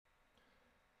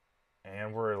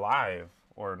And we're live.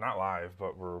 Or not live,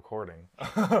 but we're recording.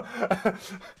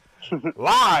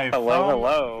 Live Hello, from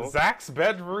hello. Zach's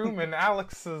bedroom and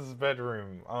Alex's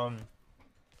bedroom.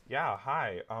 Yeah,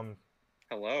 hi.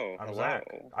 Hello, I'm hello. Zach.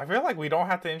 I feel like we don't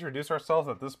have to introduce ourselves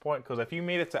at this point, because if you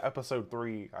made it to episode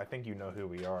 3, I think you know who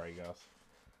we are, I guess.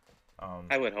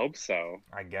 I would hope so.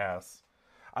 I guess.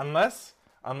 Unless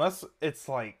it's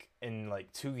like in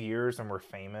like 2 years and we're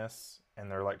famous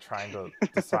and they're like trying to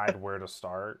decide where to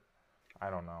start. I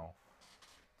don't know.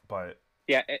 But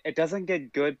Yeah, it doesn't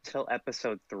get good till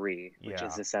episode 3, which yeah,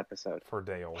 is this episode. for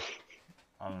Dale.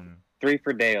 3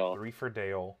 for Dale. 3 for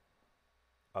Dale.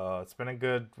 It's been a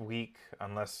good week,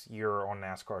 unless you're on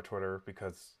NASCAR Twitter,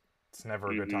 because it's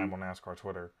never a good time on NASCAR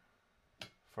Twitter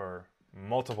for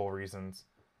multiple reasons.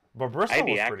 But Bristol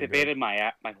was pretty good. I deactivated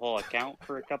my whole account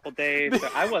for a couple days, so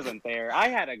I wasn't there. I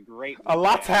had a great weekend. A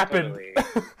lot's happened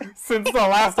since the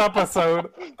last episode.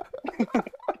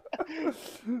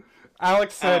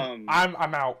 Alex said,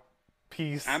 "I'm out.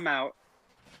 Peace. I'm out.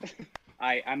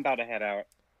 I'm about to head out.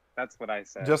 That's what I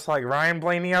said. Just like Ryan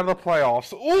Blaney out of the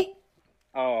playoffs. Ooh!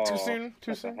 Oh, too soon.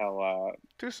 Too soon. The hell out.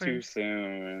 Too soon. Too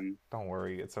soon. Don't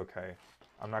worry, it's okay.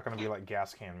 I'm not gonna be like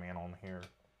Gas Can Man on here.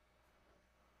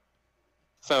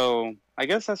 So I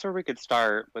guess that's where we could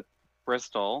start with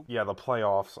Bristol. Yeah, the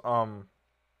playoffs.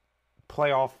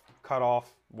 Playoff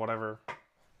cutoff, whatever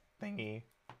thingy.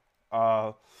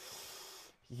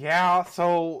 Yeah.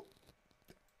 So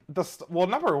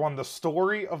number one, the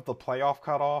story of the playoff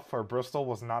cutoff for Bristol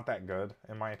was not that good,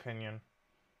 in my opinion.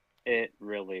 It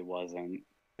really wasn't.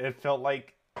 It felt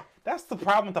like that's the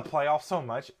problem with the playoffs so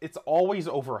much. It's always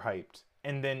overhyped,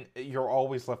 and then you're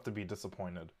always left to be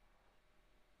disappointed.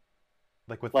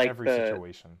 Like with every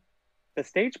situation. The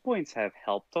stage points have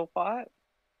helped a lot.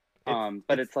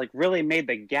 But it's like really made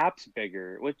the gaps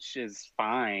bigger, which is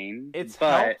fine. It's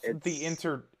hurt the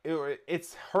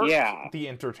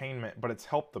entertainment, but it's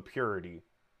helped the purity.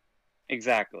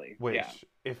 Exactly. Which,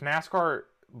 if NASCAR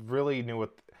really knew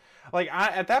what,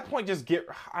 at that point,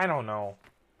 I don't know.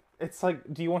 It's like,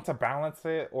 do you want to balance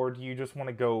it, or do you just want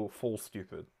to go full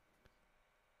stupid?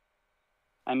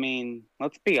 I mean,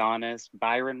 let's be honest.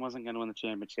 Byron wasn't going to win the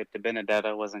championship.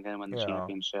 DiBenedetto wasn't going to win the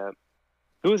championship.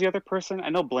 Who was the other person? I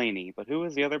know Blaney, but who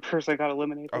was the other person that got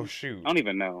eliminated? Oh, shoot. I don't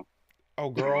even know. Oh,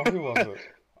 girl, who was it?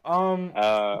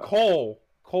 Cole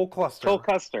Cluster. Cole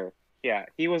Custer. Yeah,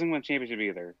 he wasn't going to win the championship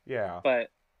either. Yeah.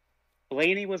 But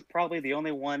Blaney was probably the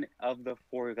only one of the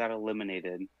 4 who got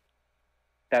eliminated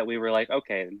that we were like,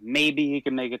 okay, maybe he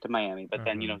can make it to Miami. But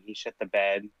then, he shit the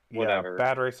bed, whatever. Yeah,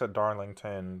 bad race at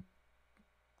Darlington.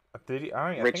 Did he?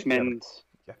 Richmond.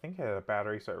 I think he had a bad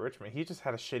race at Richmond. He just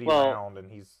had a shitty round,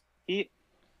 and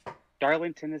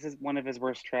Darlington is one of his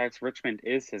worst tracks. Richmond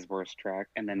is his worst track.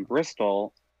 And then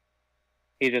Bristol,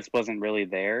 he just wasn't really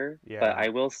there. Yeah. But I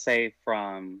will say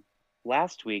from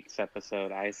last week's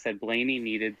episode, I said Blaney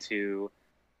needed to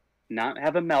not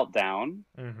have a meltdown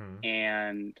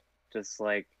and just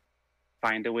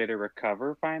find a way to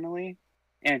recover finally.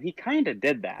 And he kind of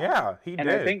did that. Yeah, he did. And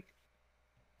I think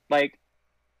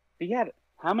he had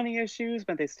how many issues,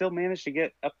 but they still managed to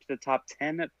get up to the top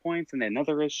 10 at points, and then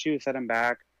another issue set him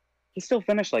back. He still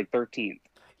finished 13th.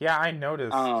 Yeah, I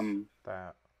noticed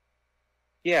that.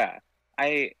 Yeah,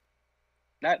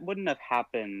 that wouldn't have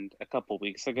happened a couple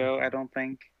weeks ago, I don't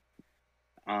think.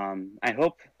 I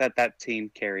hope that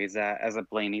team carries that. As a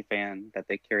Blaney fan, that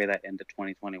they carry that into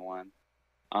 2021.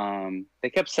 They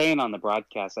kept saying on the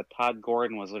broadcast that Todd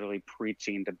Gordon was literally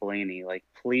preaching to Blaney,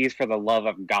 please, for the love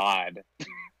of God,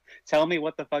 tell me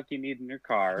what the fuck you need in your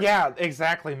car. Yeah,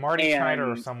 exactly. Marty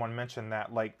Schneider or someone mentioned that,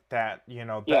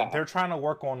 they're trying to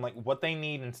work on what they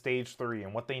need in stage 3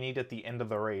 and what they need at the end of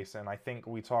the race. And I think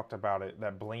we talked about it,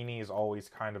 that Blaney is always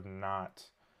kind of not.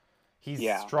 He's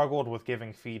struggled with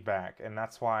giving feedback, and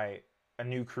that's why a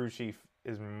new crew chief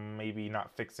is maybe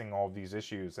not fixing all of these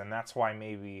issues, and that's why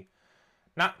maybe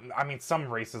not. I mean,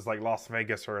 some races like Las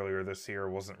Vegas earlier this year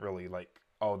wasn't really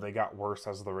they got worse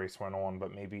as the race went on,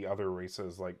 but maybe other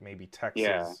races, maybe Texas.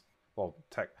 Yeah. Well,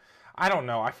 I don't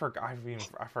know. I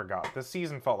forgot. This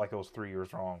season felt like it was 3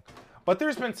 years wrong. But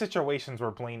there's been situations where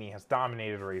Blaney has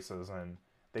dominated races and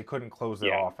they couldn't close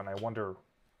it off. And I wonder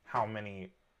how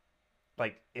many,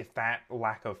 if that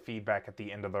lack of feedback at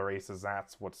the end of the races,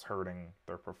 that's what's hurting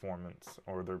their performance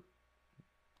or their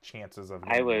chances of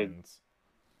wins.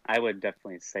 I would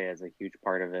definitely say as a huge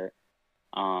part of it.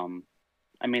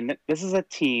 I mean, this is a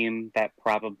team that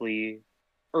probably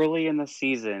early in the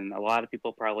season, a lot of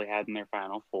people probably had in their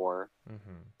Final Four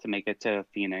to make it to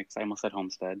Phoenix. I almost said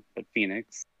Homestead, but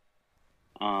Phoenix.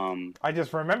 I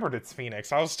just remembered it's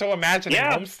Phoenix. I was still imagining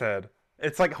Homestead.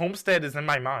 It's like Homestead is in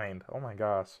my mind. Oh my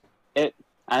gosh.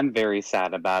 I'm very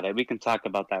sad about it. We can talk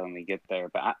about that when we get there,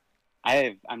 but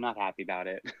I'm not happy about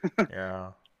it.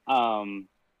 Yeah. um,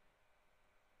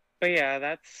 but yeah,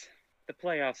 that's the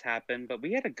playoffs happened. But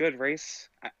we had a good race.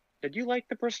 Did you like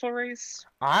the Bristol race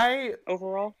I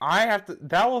overall? I have to.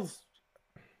 That was.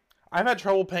 I've had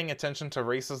trouble paying attention to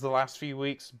races the last few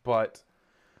weeks, but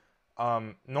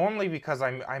normally because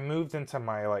I moved into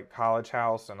my like college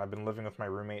house and I've been living with my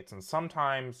roommates, and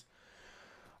sometimes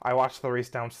I watch the race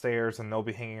downstairs and they'll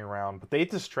be hanging around, but they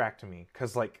distract me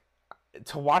because like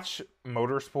to watch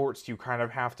motorsports, you kind of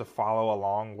have to follow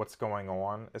along what's going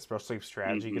on, especially if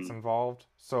strategy gets Mm-hmm. involved.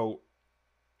 So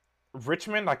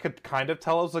Richmond, I could kind of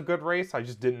tell it was a good race. I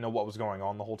just didn't know what was going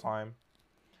on the whole time.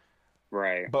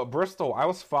 Right. But Bristol, I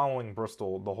was following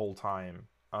Bristol the whole time.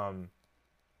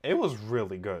 It was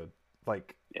really good.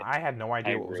 Like Yeah, I had no I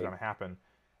idea what was agree. going to happen,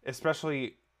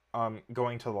 especially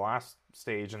going to the last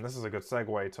stage. And this is a good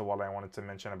segue to what I wanted to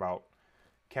mention about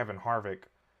Kevin Harvick.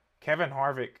 Kevin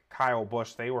Harvick, Kyle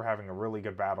Busch, they were having a really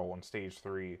good battle in stage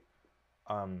three.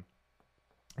 Um,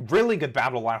 really good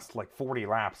battle, last like 40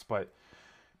 laps, but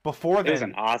before It was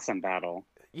an then, awesome battle.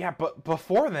 yeah, but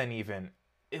before then even,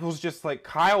 it was just like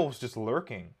Kyle was just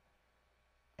lurking.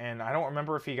 And I don't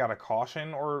remember if he got a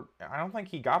caution or I don't think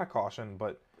he got a caution,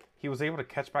 but he was able to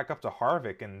catch back up to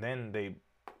Harvick, and then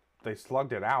they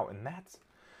slugged it out, and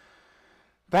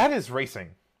that is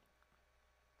racing.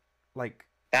 Like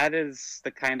That is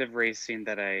the kind of racing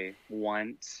that I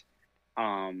want.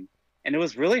 And it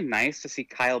was really nice to see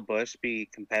Kyle Busch be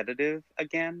competitive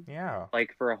again. yeah,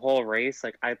 Like for a whole race,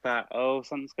 like I thought, oh,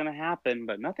 something's gonna happen,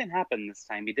 but nothing happened this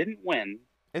time. He didn't win.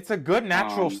 it's a good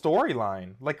natural Um,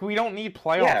 storyline. Like we don't need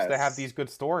playoffs to have yes, these good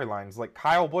storylines. Like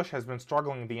Kyle Busch has been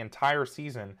struggling the entire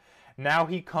season. Now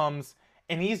he comes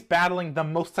and he's battling the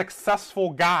most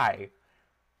successful guy.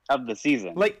 of the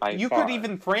season Like by you could far.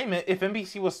 even frame it if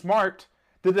NBC was smart.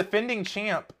 The defending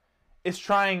champ is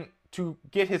trying to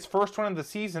get his first win of the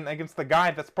season against the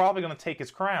guy that's probably going to take his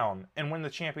crown and win the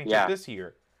championship Yeah. this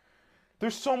year.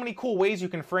 There's so many cool ways you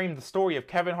can frame the story of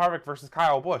Kevin Harvick versus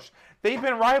Kyle Busch. They've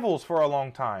been rivals for a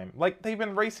long time. Like they've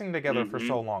been racing together for Hmm.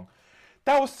 so long.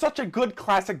 That was such a good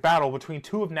classic battle between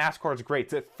two of NASCAR's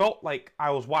greats. It felt like I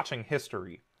was watching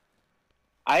history.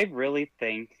 I really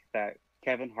think that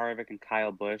Kevin Harvick and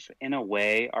Kyle Busch, in a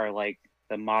way, are like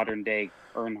the modern day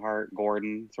Earnhardt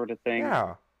Gordon sort of thing.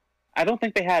 Yeah. I don't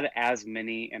think they had as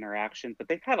many interactions, but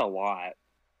they've had a lot.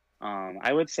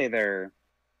 I would say they're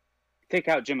take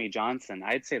out Jimmy Johnson.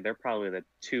 I'd say they're probably the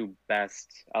two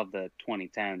best of the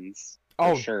 2010s for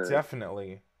Oh, sure.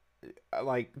 definitely.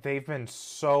 Like they've been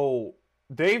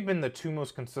the two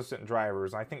most consistent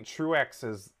drivers. I think Truex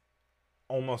is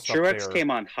almost up Truex there. came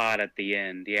on hot at the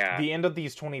end, yeah. The end of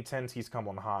these 2010s, he's come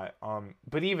on hot.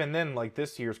 But even then, like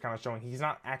this year's kind of showing he's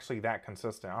not actually that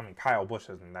consistent. I mean, Kyle Busch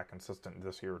isn't that consistent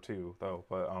this year too, though.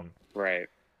 Right.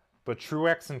 But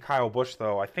Truex and Kyle Busch,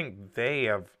 though, I think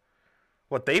they've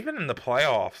been in the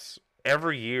playoffs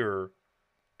every year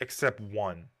except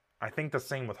one. I think the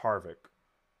same with Harvick.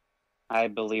 I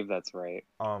believe that's right.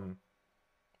 Um,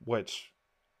 which,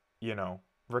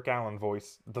 Rick Allen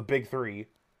voice, the big three.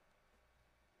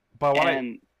 But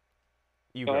And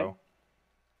you go ahead.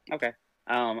 go. Okay.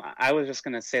 I was just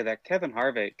gonna say that Kevin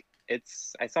Harvick,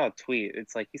 I saw a tweet.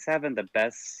 It's like he's having the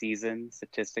best season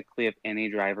statistically of any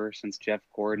driver since Jeff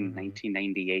Gordon Mm-hmm.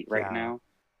 1998 right Yeah. now.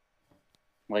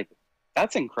 Like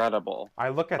that's incredible. I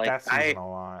look at Like that season a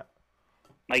lot.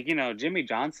 Jimmy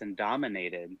Johnson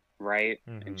dominated, right?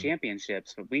 In Mm-hmm.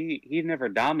 championships, but he never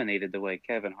dominated the way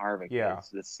Kevin Harvick Yeah. is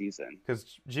this season.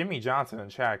 Because Jimmy Johnson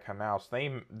and Chad Knaus,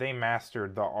 they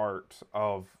mastered the art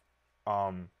of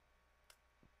um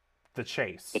the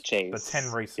chase, The the 10 chase.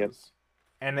 Yep. races,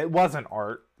 and it wasn't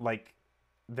art. Like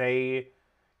they,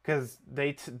 because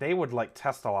they would like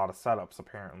test a lot of setups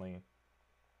apparently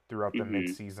throughout the mid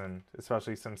Hmm. season,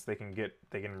 especially since they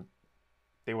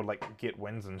would like get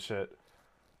wins and shit.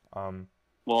 Um,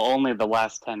 Well, only the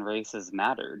last 10 races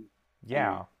mattered, and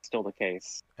yeah, still the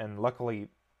case. and luckily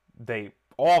they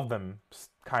all of them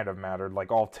kind of mattered.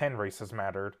 Like all 10 races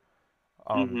mattered.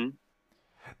 Um, Hmm.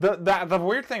 the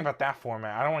weird thing about that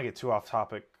format, I don't want to get too off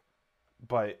topic,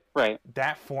 but Right.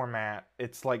 that format,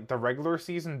 it's like the regular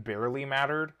season barely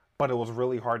mattered, but it was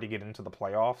really hard to get into the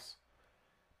playoffs.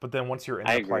 But then once you're in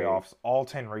I the agree. playoffs, all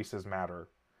 10 races matter.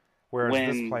 Whereas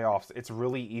this When playoffs, it's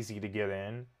really easy to get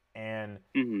in, and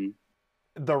mhm.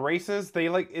 the races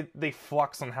they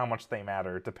flux on how much they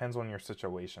matter. It depends on your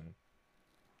situation.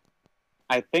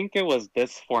 I think it was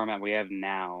this format we have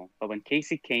now, but when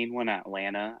Casey Kane won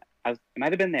Atlanta, it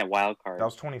might have been that wild That card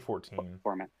was 2014,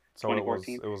 format, so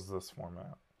 2014. it was this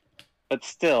format. But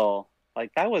still,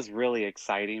 like that was really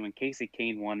exciting when Casey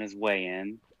Kane won his way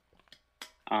in.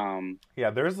 Yeah,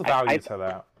 there's the value to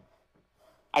that.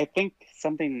 I think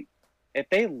something, if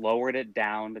they lowered it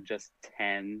down to just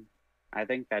 10, I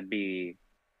think that'd be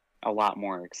a lot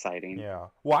more exciting. Yeah.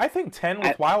 Well, I think 10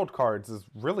 with wild cards is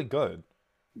really good.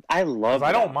 I love that.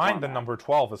 I don't mind the number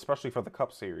 12, especially for the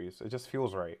Cup Series. It just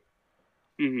feels right.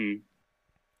 Mm-hmm.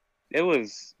 It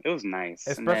was nice.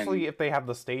 Especially if they have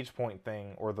the stage point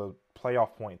thing or the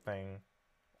playoff point thing.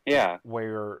 Yeah.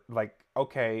 Where, like,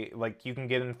 okay, like, you can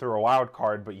get in through a wild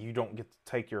card, but you don't get to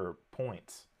take your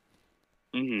points.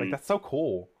 Mm-hmm. Like, that's so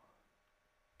cool.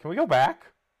 Can we go back?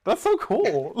 That's so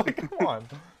cool. Like, come on.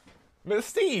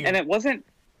 Steve! And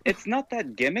it's not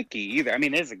that gimmicky either. I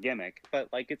mean, it is a gimmick, but,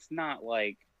 like, it's not,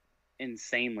 like,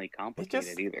 insanely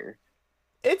complicated either.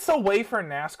 It's a way for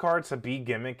NASCAR to be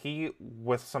gimmicky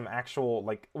with some actual,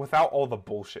 like, without all the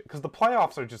bullshit. Because the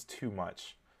playoffs are just too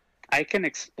much. I can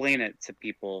explain it to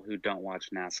people who don't watch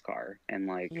NASCAR in,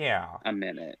 like, a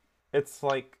minute. It's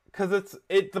like, because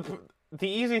the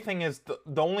easy thing is,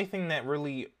 the only thing that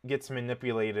really gets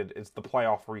manipulated is the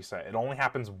playoff reset. It only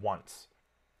happens once.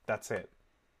 That's it.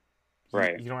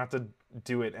 Right. You don't have to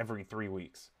do it every 3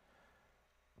 weeks.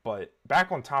 But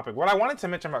back on topic, what I wanted to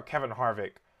mention about Kevin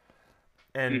Harvick,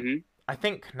 and I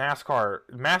think NASCAR,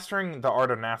 mastering the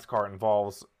art of NASCAR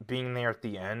involves being there at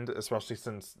the end, especially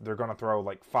since they're going to throw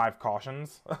like 5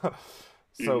 cautions.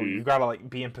 So you got to like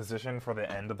be in position for the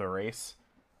end of the race,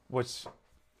 which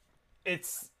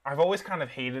I've always kind of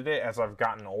hated it as I've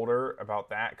gotten older about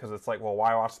that, because it's like, well,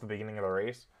 why watch the beginning of the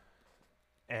race?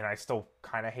 And I still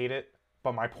kind of hate it.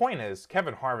 But my point is,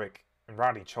 Kevin Harvick and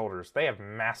Rodney Childers, they have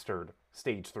mastered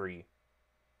Stage 3.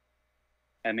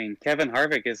 I mean, Kevin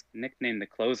Harvick is nicknamed the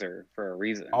closer for a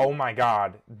reason. Oh my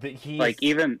God, he's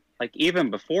even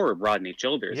before Rodney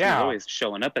Childers, he's always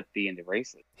showing up at the end of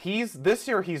races. This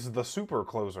year he's the super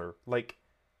closer. Like,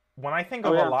 when I think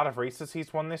of a lot of races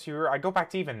he's won this year, I go back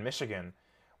to even Michigan,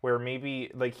 where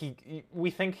maybe like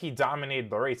we think he dominated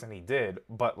the race, and he did,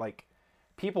 but like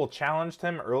people challenged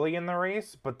him early in the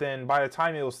race, but then by the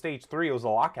time it was Stage 3, it was a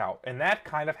lockout, and that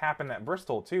kind of happened at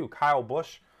Bristol too. Kyle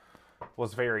Busch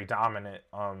was very dominant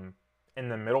in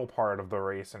the middle part of the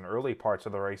race and early parts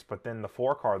of the race, but then the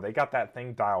 4-car, they got that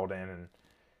thing dialed in, and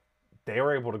they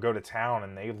were able to go to town,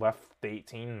 and they left the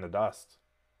 18 in the dust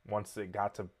once it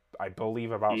got to, I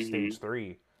believe, about Stage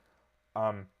 3.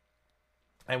 And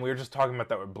we were just talking about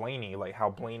that with Blaney, like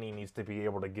how Blaney needs to be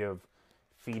able to give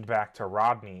feedback to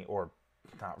Rodney, or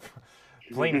not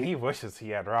Blaney, he wishes he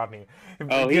had Rodney.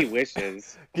 Oh, he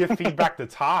wishes. Give feedback to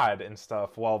Todd and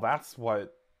stuff. Well, that's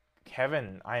what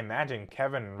I imagine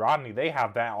Kevin and Rodney, they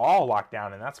have that all locked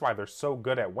down, and that's why they're so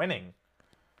good at winning.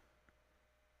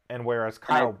 And whereas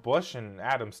Kyle Busch and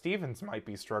Adam Stevens might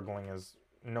be struggling as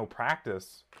no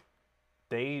practice,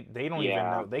 they don't even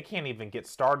know, they can't even get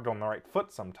started on the right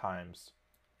foot sometimes.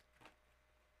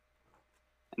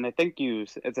 And I think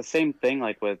it's the same thing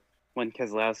like with when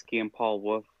Keselowski and Paul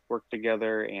Wolf worked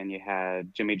together, and you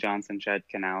had Jimmy Johnson, Chad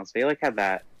Canals. They like had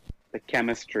the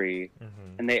chemistry,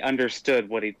 and they understood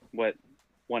what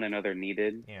one another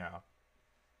needed. Yeah.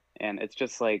 And it's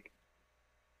just like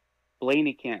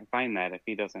Blaney can't find that if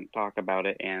he doesn't talk about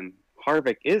it, and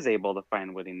Harvick is able to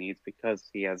find what he needs because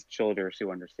he has Childers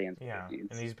who understands what he needs.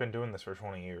 And he's been doing this for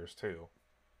 20 years too.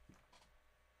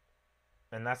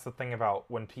 And that's the thing about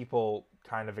when people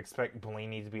kind of expect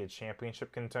Blaney to be a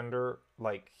championship contender,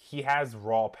 like, he has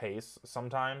raw pace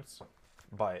sometimes,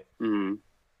 but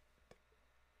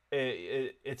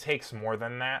it takes more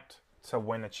than that to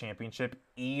win a championship,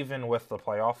 even with the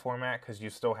playoff format, because you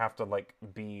still have to, like,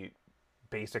 be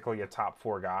basically a top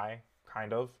 4 guy,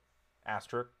 kind of,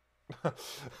 asterisk.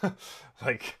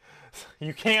 Like,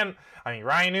 you can, I mean,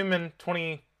 Ryan Newman,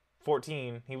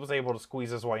 2014, he was able to squeeze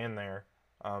his way in there,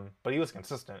 but he was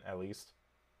consistent, at least.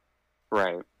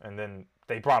 Right. And then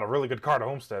they brought a really good car to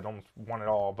Homestead, almost won it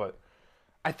all, but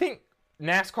I think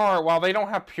NASCAR, while they don't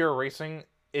have pure racing,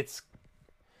 it's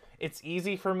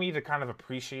easy for me to kind of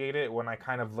appreciate it when I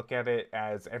kind of look at it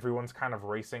as everyone's kind of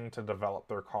racing to develop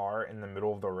their car in the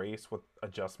middle of the race with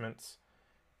adjustments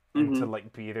and to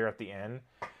like be there at the end.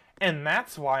 And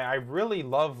that's why I really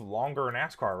love longer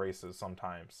NASCAR races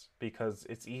sometimes, because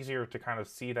it's easier to kind of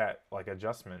see that like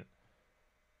adjustment,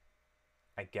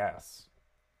 I guess.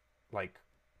 Like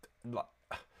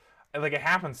it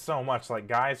happens so much. Like,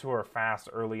 guys who are fast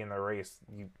early in the race,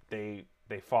 they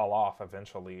fall off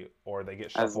eventually, or they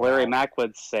get shuffled As Larry out. Mack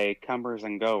would say, comers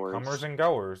and goers. Comers and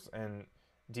goers. And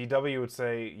DW would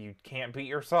say, you can't beat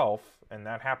yourself, and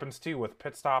that happens too with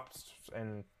pit stops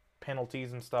and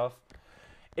penalties and stuff.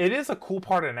 It is a cool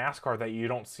part of NASCAR that you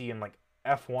don't see in, like,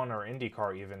 F1 or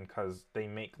IndyCar even, because they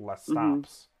make less Mm-hmm.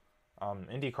 stops.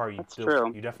 IndyCar, That's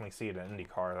true. you definitely see it in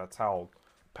IndyCar. That's how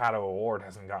Pato O'Ward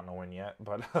hasn't gotten a win yet.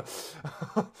 But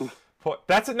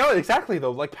that's it. No, exactly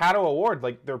though. Like Pato O'Ward,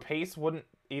 like their pace wouldn't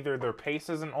either. Their pace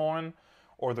isn't on,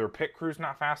 or their pit crew's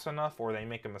not fast enough, or they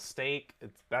make a mistake.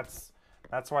 That's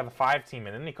why the 5 team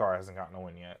in IndyCar hasn't gotten a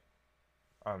win yet.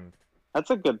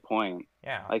 That's a good point.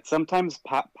 Yeah. Like sometimes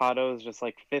Pato is just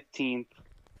like 15th,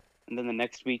 and then the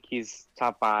next week he's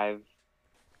top 5.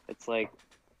 It's like,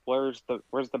 where's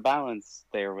the balance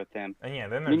there with him? And yeah,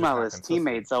 then Meanwhile, his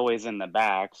teammate's always in the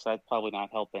back, so that's probably not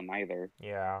helping either.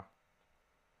 Yeah.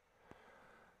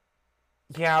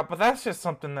 Yeah, but that's just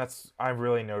something I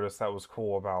really noticed that was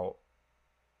cool about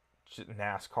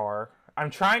NASCAR. I'm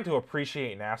trying to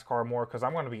appreciate NASCAR more because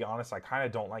I'm going to be honest, I kind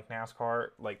of don't like NASCAR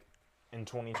like in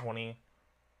 2020,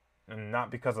 and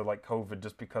not because of like COVID,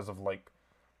 just because of like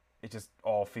it just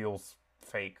all feels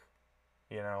fake,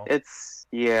 you know.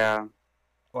 Yeah.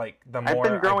 Like the I've more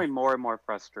been growing more and more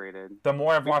frustrated. the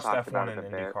more I've watched talked F1 about and it a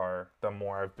bit. IndyCar, the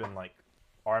more I've been like,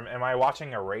 am I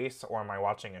watching a race or am I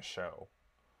watching a show?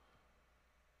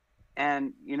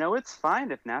 And it's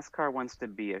fine if NASCAR wants to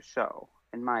be a show,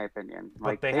 in my opinion. But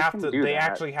like they they have can to. do They that.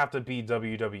 actually have to be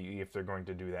WWE if they're going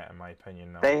to do that, in my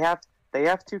opinion. No. They have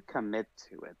to commit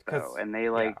to it though, and they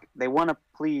they want to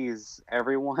please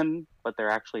everyone, but they're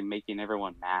actually making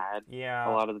everyone mad. Yeah.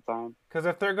 A lot of the time. Because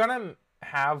if they're gonna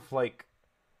have like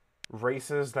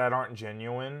races that aren't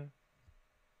genuine,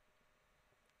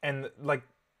 and like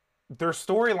their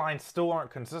storylines still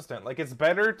aren't consistent, like it's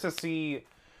better to see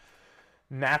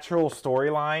natural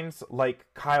storylines like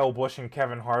Kyle Busch and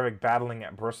Kevin Harvick battling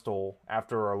at Bristol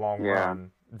after a long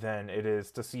run than it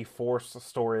is to see forced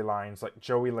storylines like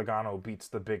Joey Logano beats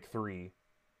the Big Three,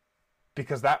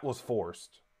 because that was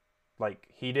forced. Like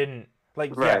he didn't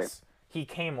yes, he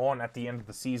came on at the end of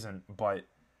the season, but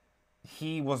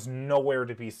he was nowhere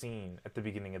to be seen at the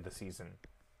beginning of the season,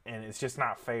 and it's just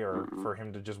not fair for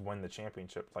him to just win the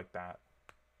championship like that.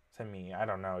 To me, I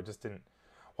don't know, it just didn't.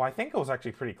 Well, I think it was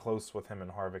actually pretty close with him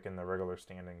and Harvick in the regular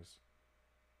standings.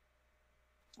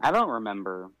 I don't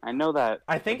remember. I know that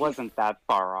it wasn't that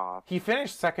far off. He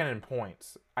finished second in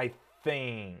points. I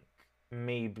think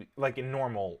maybe like in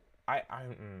normal. I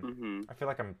feel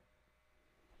like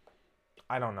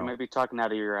I don't know. You might be talking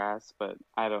out of your ass, but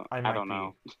I don't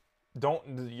know.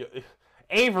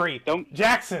 Avery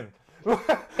Jackson. God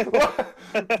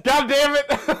damn it!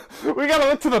 We gotta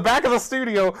look to the back of the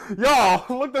studio. Y'all,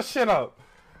 look this shit up.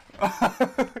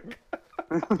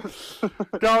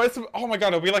 No, it's oh my god,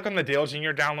 it'll be like on the Dale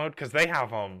Jr. download because they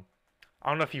have I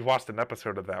don't know if you watched an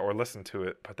episode of that or listened to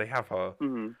it, but they have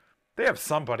they have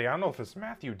somebody. I don't know if it's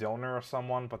Matthew Dillner or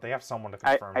someone, but they have someone to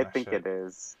confirm. I think it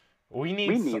is. We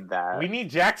need that. We need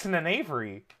Jackson and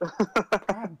Avery.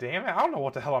 God damn it! I don't know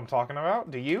what the hell I'm talking about.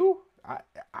 Do you?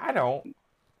 I don't.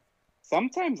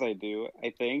 Sometimes I do. I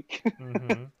think.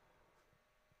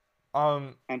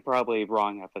 I'm probably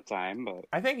wrong at the time, but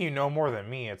I think you know more than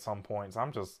me at some points. I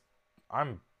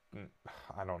don't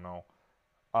know.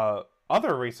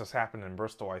 Other races happened in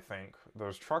Bristol. I think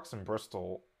there's trucks in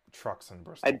Bristol.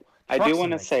 I do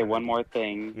want to say one more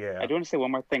thing. Yeah. I do want to say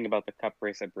one more thing about the Cup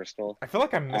race at Bristol. I feel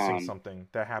like I'm missing something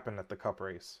that happened at the Cup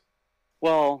race.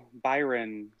 Well,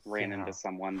 Byron ran into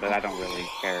someone, but I don't really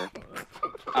care.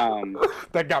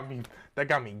 That got me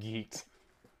geeked.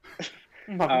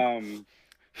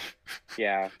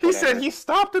 Yeah. He said he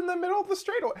stopped in the middle of the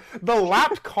straightaway. The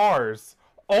lapped cars.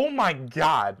 Oh my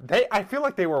god. I feel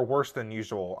like they were worse than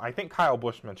usual. I think Kyle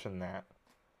Busch mentioned that.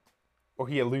 Or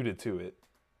he alluded to it.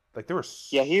 Like there were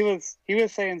Yeah, he was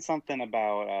saying something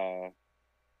about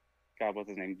God, what's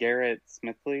his name? Garrett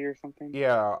Smithley or something?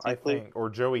 Yeah, I think. Or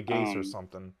Joey Gase or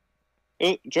something.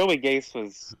 Joey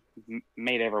Gase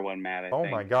made everyone mad, I think. Oh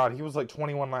my god, he was like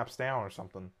 21 laps down or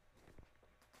something.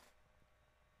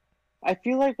 I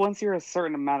feel like once you're a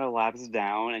certain amount of laps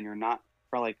down and you're not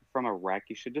from a wreck,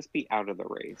 you should just be out of the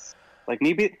race. Like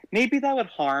maybe that would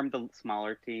harm the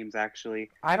smaller teams actually.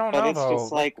 I don't know though.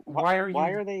 Just like why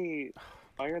are they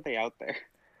out there?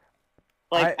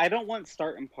 Like I don't want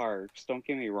starting parks, don't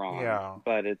get me wrong. Yeah.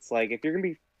 But it's like if you're gonna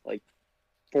be like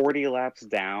 40 laps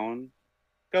down,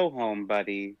 go home,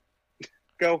 buddy.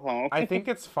 Go home. I think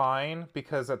it's fine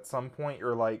because at some point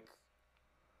you're like,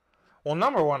 well,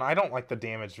 number one, I don't like the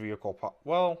damaged vehicle.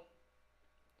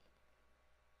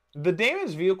 The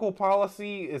damaged vehicle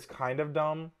policy is kind of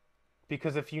dumb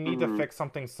because if you need to fix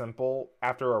something simple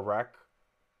after a wreck,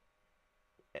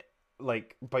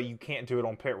 like, but you can't do it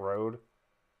on pit road,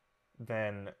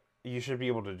 then you should be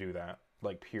able to do that.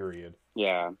 Like, period.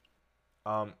 Yeah.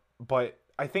 But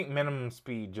I think minimum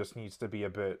speed just needs to be a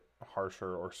bit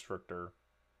harsher or stricter.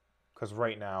 because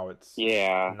right now it's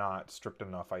Yeah. not strict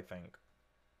enough, I think.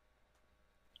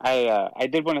 I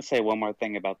did want to say one more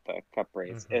thing about the Cup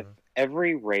race. If Mm-hmm.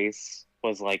 every race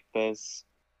was like this,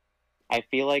 I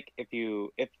feel like if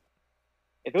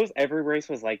it was every race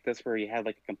was like this, where you had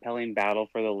like a compelling battle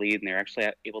for the lead and they're actually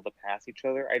able to pass each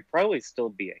other, I'd probably still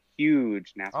be a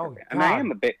huge NASCAR Oh fan. I mean, God.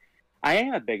 I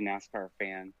am a big NASCAR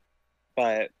fan,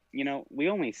 but we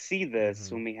only see this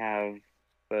Mm-hmm. when we have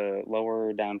the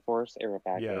lower downforce aero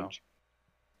Yeah. package,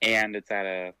 and it's at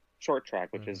a short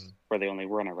track, which Mm-hmm. is where they only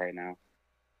run it right now.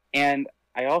 And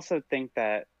I also think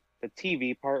that the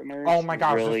TV Oh partners my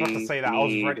God, I was just about to really say that. I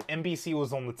was ready. need, NBC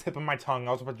was on the tip of my tongue.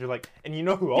 I was about to be like, and you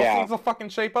know who else yeah, needs to fucking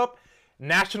shape up?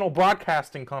 National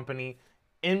Broadcasting Company,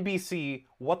 NBC.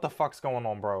 What the fuck's going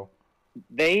on, bro?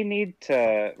 they need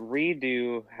to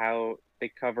redo how they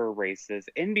cover races.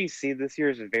 NBC this year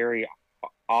is very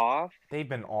off, They've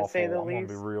been to say awful. the I'm gonna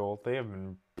be least. real. They have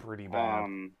been pretty bad.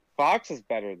 Fox is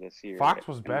better this year Fox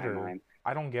was in my better. mind,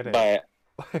 I don't get it.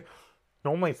 but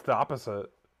Normally it's the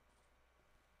opposite.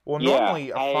 Well, yeah,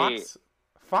 normally a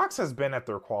Fox has been at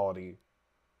their quality,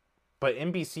 but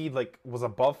NBC like was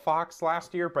above Fox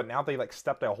last year, but now they like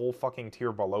stepped a whole fucking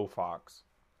tier below Fox.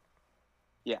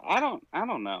 I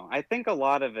don't know. I think a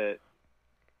lot of it,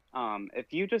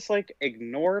 if you just like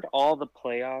ignored all the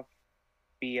playoff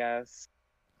BS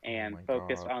Oh and my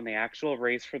focused God. on the actual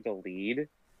race for the lead,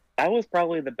 that was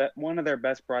probably one of their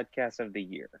best broadcasts of the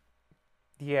year.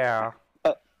 Yeah.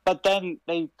 But then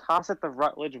they toss it to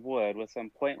Rutledge Wood with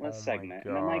some pointless Oh my segment,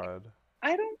 and I'm like, God.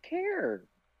 I don't care.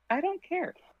 I don't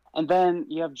care. And then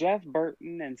you have Jeff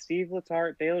Burton and Steve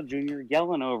Letarte, Dale Jr.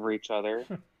 yelling over each other.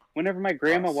 Whenever my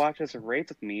grandma Us. watches a race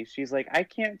with me, she's like, I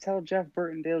can't tell Jeff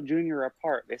Burton and Dale Jr.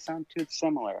 apart. They sound too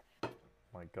similar.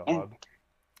 My And God.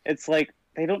 it's like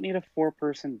they don't need a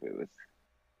four-person booth.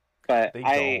 But They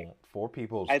don't. Four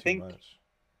people is I too think much.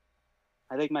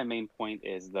 I think my main point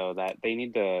is, though, that they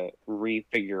need to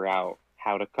refigure out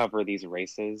how to cover these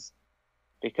races,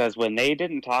 because when they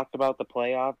didn't talk about the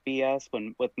playoff BS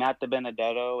when with Matt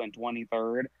DiBenedetto in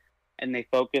 23rd, and they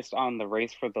focused on the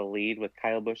race for the lead with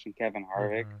Kyle Busch and Kevin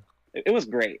Harvick, Mm-hmm. it was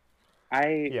great.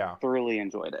 I Yeah. thoroughly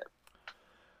enjoyed it.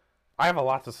 I have a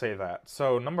lot to say to that.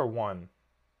 So number one,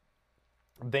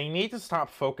 they need to stop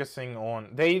focusing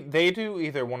on they do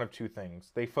either one of two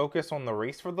things. They focus on the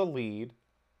race for the lead,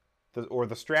 or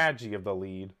the strategy of the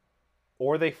lead,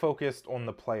 or they focused on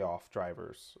the playoff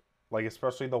drivers, like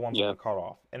especially the ones on Yeah, the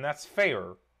cutoff, and that's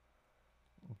fair.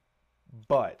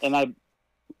 But and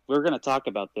we're going to talk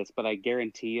about this, but I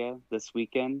guarantee you this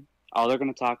weekend, all they're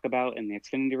going to talk about in the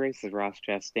Xfinity race is Ross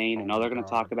Chastain, oh and all my they're going to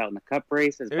talk God. about in the Cup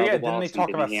race is Yeah, Bubba didn't they Wallace and talk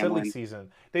about Denny silly Hamlin.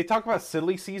 season? They talk about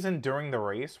silly season during the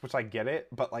race, which I get it,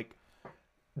 but like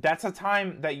that's a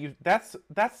time that that's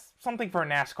something for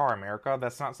NASCAR America.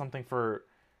 That's not something for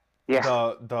Yeah,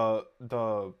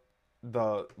 the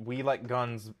We Like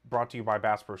Guns brought to you by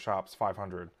Bass Pro Shops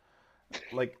 500.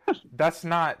 Like that's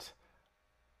not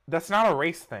a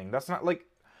race thing. That's not like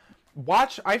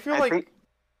watch. I feel I like think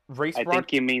race I broad.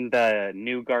 think you mean the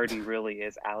New Garden really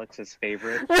is Alex's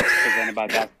favorite, presented by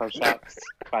Bass Pro Shops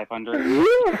 500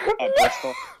 at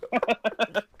Bristol.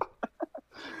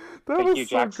 That Thank was you,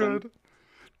 so Jackson. good.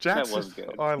 Jackson. That was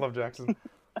good. Oh, I love Jackson.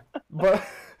 But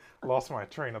lost my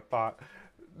train of thought.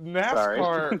 Sorry.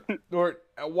 NASCAR or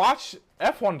watch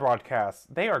F1 broadcasts.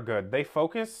 They are good. They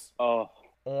focus Oh,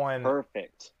 on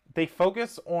perfect.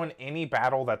 any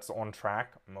battle that's on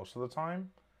track most of the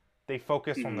time. They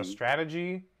focus on the Mhm.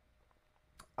 strategy.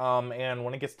 And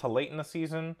when it gets to late in the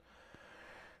season,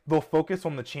 they'll focus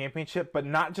on the championship, but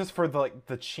not just for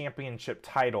the championship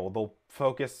title. They'll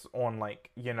focus on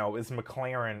is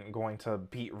McLaren going to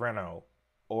beat Renault,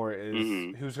 or is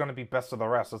Mhm. who's going to be best of the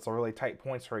rest? It's a really tight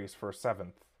points race for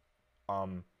seventh.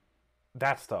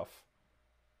 That stuff.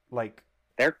 Like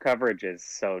Their coverage is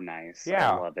so nice. I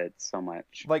yeah, love it so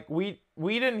much. like we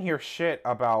didn't hear shit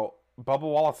about Bubba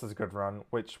Wallace's good run,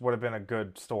 which would have been a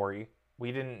good story.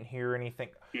 We didn't hear anything.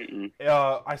 Mm-mm.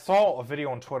 I saw a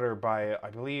video on Twitter by I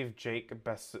believe Jake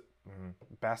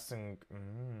Bassing.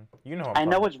 You know, I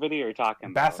know which video you're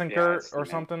talking about. Yeah, Bassinger I've or seen it.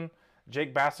 something.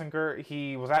 Jake Bassinger.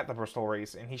 He was at the Bristol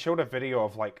race and he showed a video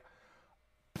of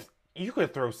you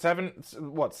could throw seven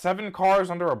cars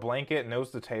under a blanket,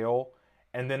 nose to tail,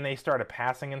 and then they started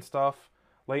passing and stuff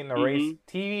late in the race. Mhm.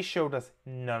 TV showed us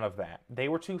none of that. They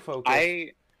were too focused.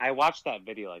 I watched that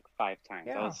video like 5 times.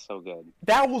 Yeah. That was so good.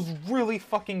 That was really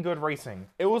fucking good racing.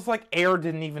 It was like air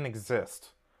didn't even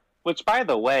exist. Which, by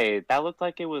the way, that looked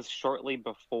like it was shortly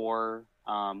before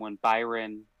when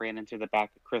Byron ran into the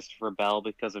back of Christopher Bell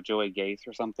because of Joey Gase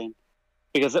or something.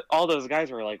 Because all those guys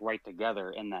were like right together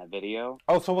in that video.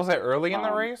 Oh, so was it early in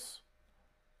the race?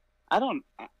 I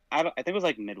think it was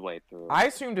like midway through. I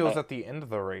assumed it was at the end of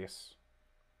the race.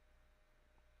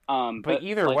 But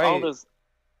either like way,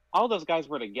 all those guys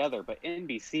were together, but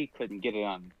NBC couldn't get it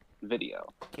on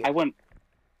video. Yeah. I wouldn't.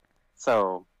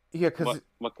 So yeah, because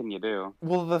what can you do?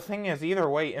 Well, the thing is, either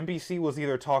way, NBC was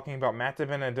either talking about Matt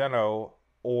DiBenedetto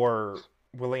or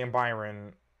William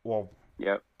Byron,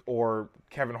 Yep. or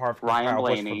Kevin Harvick and Ryan Kyle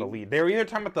Busch Blaney. for the lead. They were either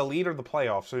talking about the lead or the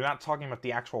playoffs, so they're not talking about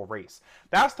the actual race.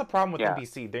 That's the problem with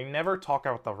NBC. They never talk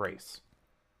about the race.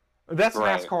 That's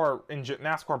right.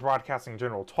 NASCAR broadcasting in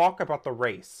general. Talk about the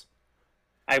race.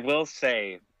 I will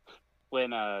say,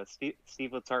 when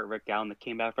Steve Letarte, Rick Gallen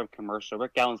came back from commercial,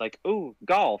 Rick Gallen's like, "Ooh,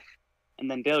 golf." And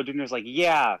then Dale Jr.'s like,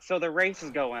 "Yeah, so the race is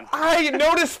going." I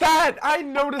noticed that. I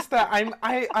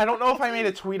don't know if I made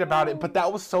a tweet about it, but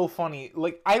that was so funny.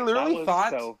 Like, I literally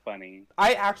thought so funny.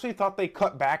 I actually thought they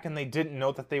cut back and they didn't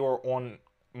know that they were on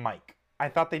mic. I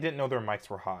thought they didn't know their mics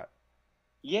were hot.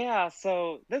 Yeah,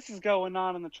 so this is going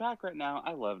on in the track right now.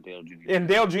 I love Dale Jr. And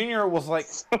Dale Jr. was like,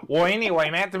 "Well, anyway,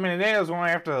 Matt DiBenedetto's going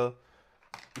to have to.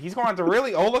 He's going to have to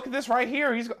really. Oh, look at this right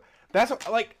here. That's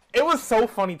like." It was so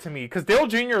funny to me, because Dale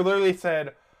Jr. literally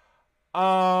said,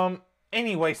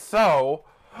 anyway, so...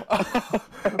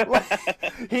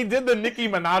 he did the Nicki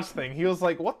Minaj thing. He was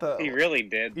like, what the... He really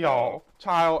did. Y'all,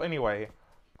 child, anyway.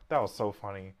 That was so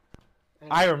funny.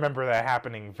 I remember that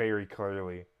happening very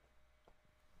clearly.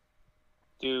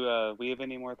 Do we have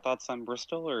any more thoughts on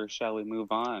Bristol, or shall we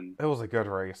move on? It was a good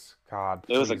race. God,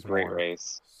 it was a great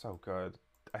race. So good.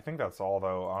 I think that's all,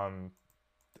 though.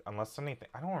 Unless anything,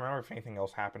 I don't remember if anything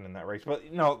else happened in that race.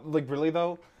 But no, like really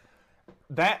though,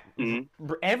 that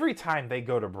every time they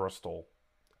go to Bristol,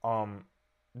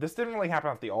 this didn't really happen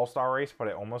at the All-Star race, but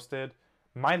it almost did.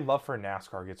 My love for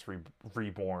NASCAR gets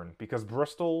reborn, because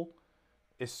Bristol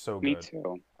is so good. Me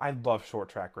too. I love short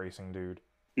track racing, dude.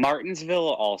 Martinsville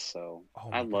also.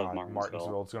 Oh my God,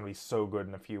 Martinsville. It's gonna be so good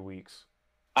in a few weeks.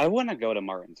 I want to go to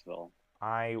Martinsville.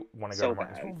 I want to go to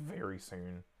Martinsville very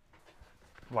soon.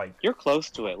 Like, you're close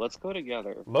to it. Let's go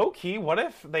together. Low key, what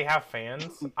if they have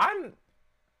fans?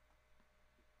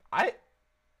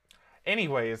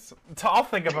 Anyways, I'll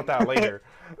think about that later.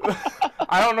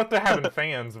 I don't know if they're having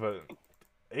fans, but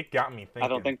it got me thinking. I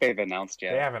don't think they've announced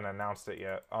yet. They haven't announced it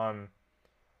yet.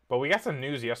 But we got some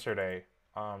news yesterday.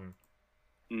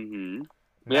 We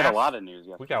had a lot of news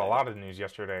yesterday. We got a lot of news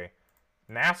yesterday.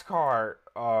 NASCAR.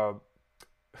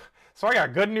 So I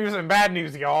got good news and bad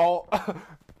news, y'all.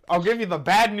 I'll give you the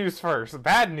bad news first.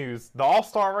 Bad news, the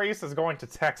All-Star race is going to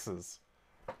Texas.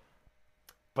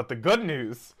 But the good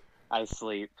news... I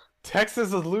sleep.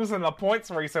 Texas is losing a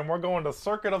points race and we're going to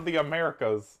Circuit of the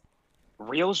Americas.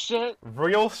 Real shit?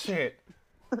 Real shit.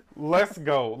 Let's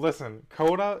go. Listen,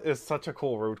 COTA is such a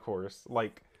cool road course.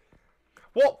 Like,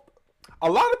 well, a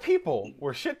lot of people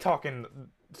were shit-talking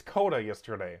COTA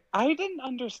yesterday. I didn't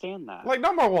understand that. Like,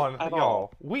 number one,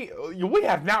 y'all, we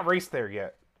have not raced there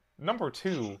yet. Number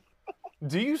two,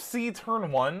 do you see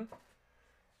turn one?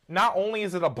 Not only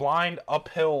is it a blind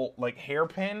uphill, like,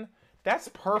 hairpin, that's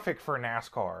perfect for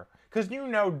NASCAR. Because you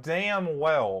know damn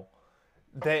well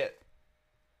that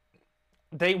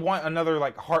they want another,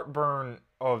 like,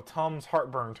 Tom's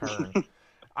heartburn turn.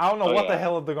 I don't know what the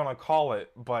hell they're going to call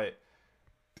it, but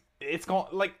it's going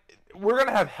to, like, we're going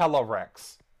to have hella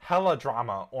wrecks, hella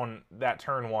drama on that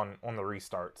turn one on the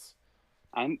restarts.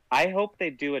 I hope they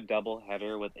do a double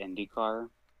header with IndyCar.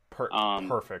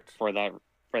 Perfect for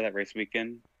that race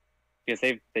weekend, because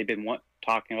they've been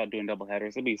talking about doing double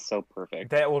headers. It'd be so perfect.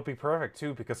 That would be perfect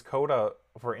too, because COTA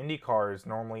for IndyCar is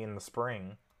normally in the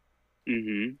spring.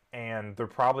 And they're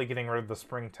probably getting rid of the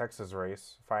spring Texas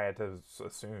race, if I had to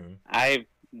assume. I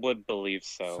would believe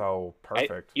so. So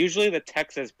perfect. Usually the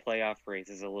Texas playoff race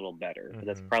is a little better, but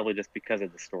that's probably just because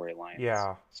of the storylines.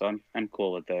 Yeah. So I'm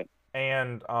cool with it.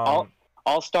 And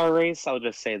All-Star race, I'll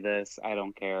just say this: I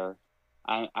don't care.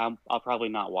 I'll probably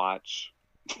not watch.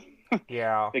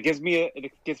 Yeah. It gives me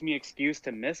excuse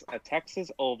to miss a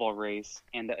Texas oval race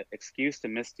and the excuse to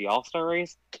miss the All-Star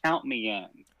race. Count me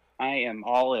in. I am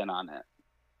all in on it.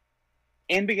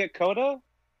 And we get COTA,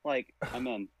 like, I'm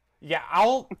in. Yeah,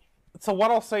 so what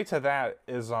I'll say to that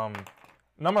is,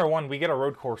 number one, we get a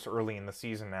road course early in the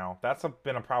season now. That's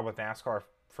been a problem with NASCAR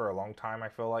for a long time, I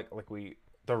feel like.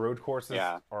 The road courses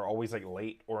are always, like,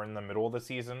 late or in the middle of the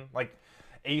season. Like,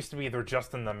 it used to be they're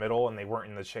just in the middle and they weren't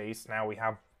in the chase. Now we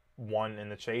have one in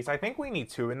the chase. I think we need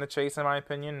two in the chase, in my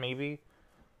opinion, maybe.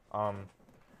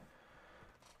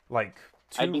 Like,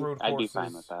 I'd be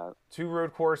fine with that. 2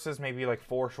 road courses, maybe like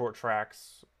 4 short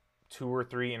tracks, 2 or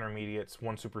 3 intermediates,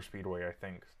 1 super speedway, I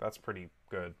think. That's pretty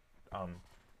good. That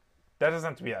doesn't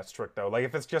have to be that strict, though. Like,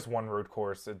 if it's just 1 road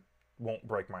course, it won't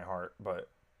break my heart, but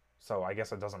So I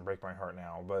guess it doesn't break my heart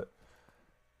now. But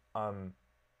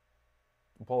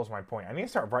what was my point? I need to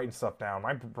start writing stuff down.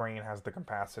 My brain has the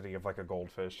capacity of like a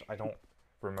goldfish. I don't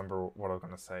remember what I was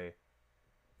gonna say.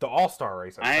 The All-Star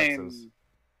race at Texas.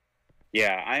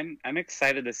 Yeah, I'm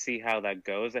excited to see how that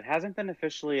goes. It hasn't been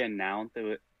officially announced.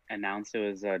 It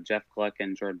was Jeff Gluck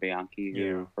and Jordan Bianchi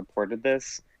who reported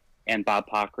this, and Bob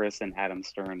Pockrass and Adam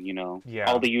Stern. You know,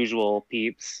 all the usual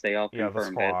peeps. They all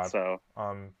confirmed it. So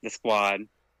the squad.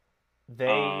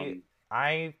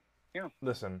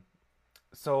 Listen.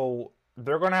 So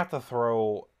they're gonna have to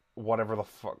throw whatever the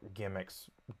fuck gimmicks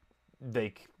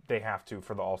they have to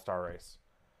for the All-Star race.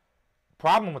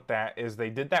 Problem with that is they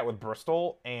did that with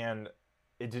Bristol and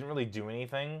it didn't really do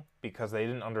anything because they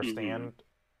didn't understand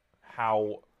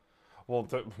how well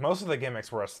most of the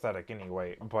gimmicks were aesthetic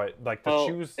anyway, but like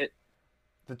the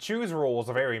choose rule was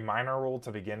a very minor rule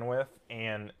to begin with,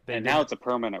 and now it's a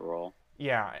permanent rule.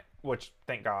 Yeah, which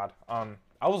thank God.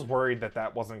 I was worried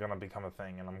that wasn't going to become a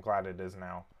thing, and I'm glad it is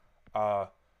now.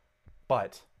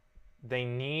 But they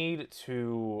need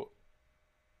to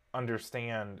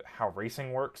understand how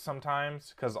racing works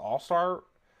sometimes, because All-Star,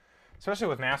 especially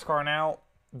with NASCAR now,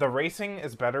 the racing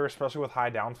is better, especially with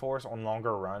high downforce on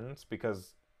longer runs,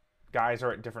 because guys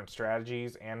are at different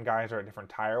strategies and guys are at different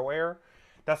tire wear.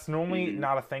 That's normally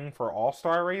not a thing for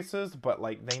All-Star races, but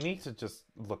like they need to just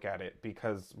look at it,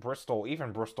 because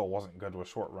even Bristol wasn't good with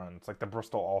short runs, like the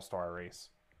Bristol All-Star race.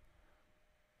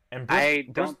 And I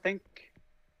don't think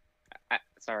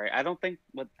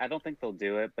they'll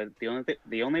do it, but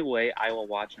the only way I will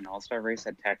watch an All-Star race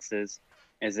at Texas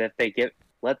is if they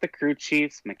let the crew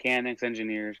chiefs, mechanics,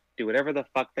 engineers do whatever the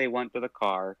fuck they want to the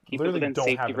car, keep it within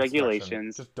safety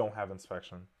regulations. Just don't have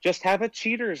inspection. Just have a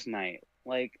cheaters night.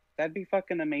 Like, that'd be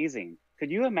fucking amazing. Could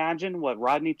you imagine what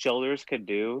Rodney Childers could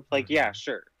do? Like, yeah,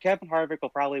 sure. Kevin Harvick will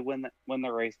probably win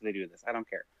the race if they do this. I don't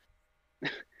care.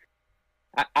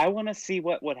 I want to see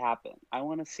what would happen. I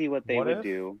want to see what they would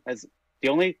do. As the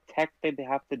only tech they'd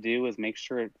have to do is make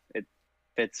sure it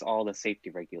fits all the safety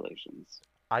regulations.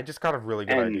 I just got a really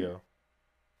good idea.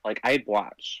 Like, I'd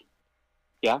watch.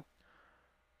 Yeah?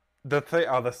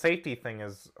 The safety thing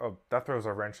is... that throws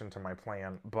a wrench into my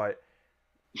plan, but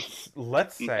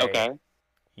let's say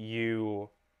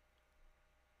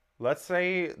let's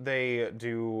say they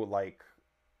do, like...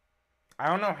 I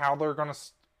don't know how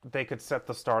they could set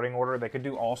the starting order. They could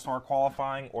do all-star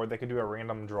qualifying, or they could do a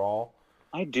random draw.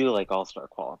 I do like all-star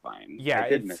qualifying. Yeah,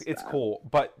 it's cool.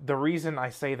 But the reason I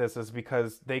say this is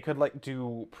because they could like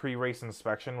do pre-race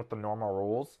inspection with the normal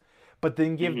rules, but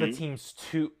then give the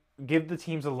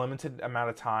teams a limited amount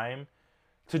of time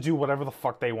to do whatever the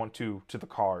fuck they want to the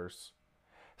cars.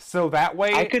 So that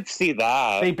way, I could see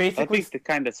that. They basically the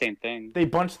kind of same thing. They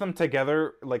bunch them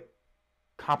together like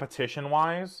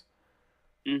competition-wise,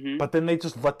 but then they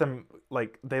just let them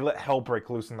they let hell break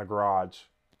loose in the garage.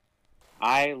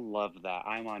 I love that.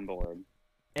 I'm on board.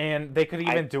 And they could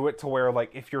even do it to where, like,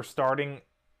 if you're starting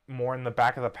more in the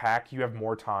back of the pack, you have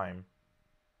more time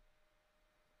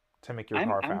to make your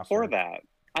car faster. I'm for that.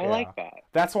 I like that.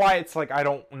 That's why it's like, I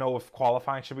don't know if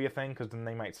qualifying should be a thing, because then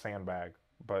they might sandbag.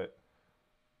 But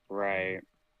right.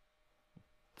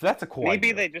 That's a cool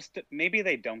idea. Maybe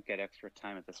they don't get extra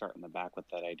time at the start in the back with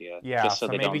that idea. Yeah, just so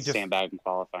they don't sandbag in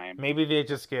qualifying. Maybe they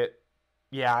just get...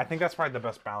 Yeah, I think that's probably the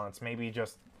best balance. Maybe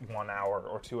just 1 hour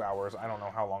or 2 hours. I don't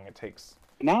know how long it takes.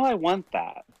 Now I want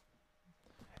that.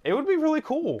 It would be really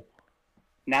cool.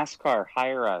 NASCAR,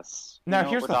 hire us. Now,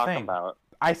 here's the thing.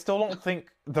 I still don't think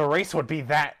the race would be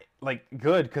that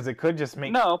good, because it could just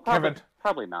make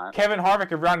probably not. Kevin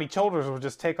Harvick and Rodney Childers would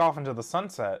just take off into the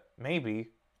sunset.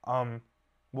 Maybe. But I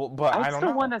don't know. I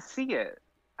still want to see it.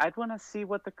 I'd want to see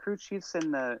what the crew chiefs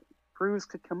and the crews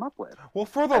could come up with. Well,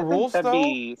 for the rules, that'd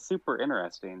be super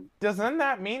interesting. Doesn't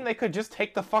that mean they could just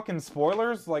take the fucking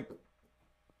spoilers?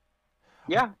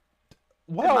 Yeah.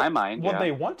 Well, in my mind, would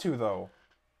they want to, though?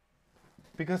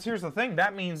 Because here's the thing.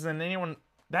 That means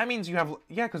you have...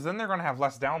 Yeah, because then they're going to have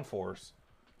less downforce.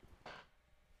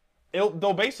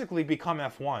 They'll basically become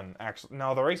F1, actually.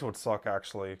 No, the race would suck,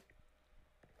 actually.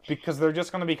 Because they're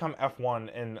just going to become F1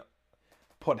 and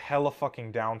put hella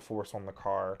fucking downforce on the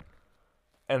car.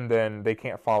 And then they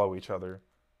can't follow each other.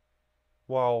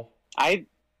 Well... I'd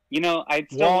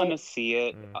still want to see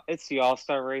it. It's the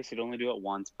All-Star race. You'd only do it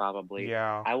once, probably.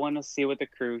 Yeah. I want to see what the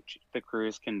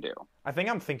crews can do. I think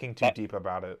I'm thinking too deep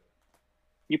about it.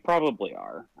 You probably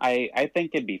are. I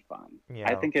think it'd be fun. Yeah.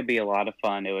 I think it'd be a lot of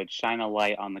fun. It would shine a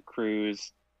light on the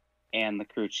crews and the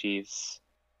crew chiefs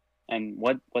and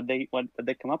what they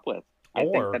come up with. I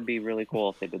think that'd be really cool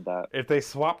if they did that. If they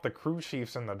swap the crew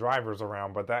chiefs and the drivers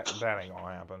around, but that ain't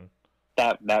gonna happen.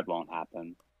 That won't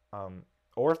happen.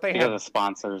 Or if they because had of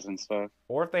sponsors and stuff.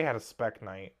 Or if they had a spec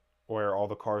night where all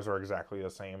the cars are exactly the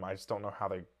same. I just don't know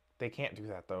how they can't do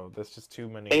that though. There's just too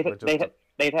many. They'd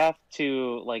have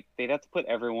to put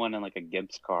everyone in like a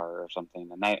Gibbs car or something,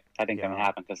 and that ain't gonna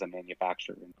happen because of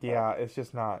manufacturing. Yeah, it's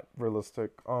just not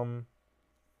realistic.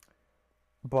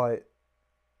 But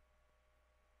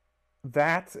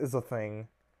that is a thing.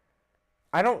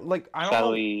 I don't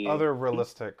know other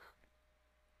realistic.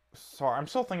 Sorry, I'm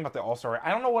still thinking about the All-Star race.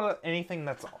 I don't know anything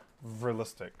that's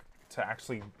realistic to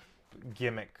actually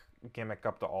gimmick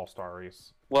up the All-Star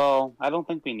race. Well, I don't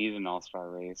think we need an All-Star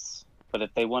race, but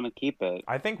if they want to keep it,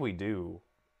 I think we do.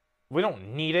 We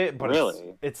don't need it, but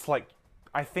really, it's like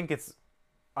I think it's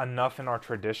enough in our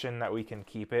tradition that we can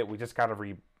keep it. We just got to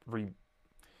we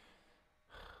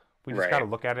just got to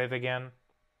look at it again.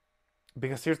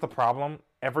 Because here's the problem: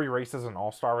 every race is an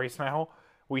All-Star race now.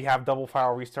 We have double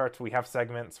file restarts, we have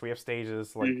segments, we have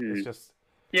stages. Like it's just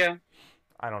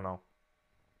I don't know.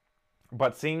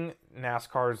 But seeing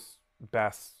NASCAR's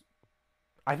best,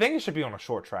 I think it should be on a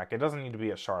short track. It doesn't need to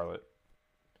be at Charlotte.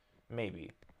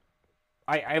 Maybe.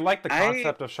 I like the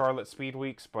concept of Charlotte Speed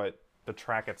Weeks, but the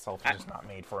track itself is just not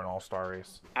made for an all-star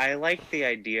race. I like the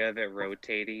idea of it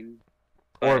rotating,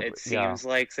 but it seems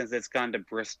like since it's gone to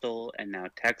Bristol and now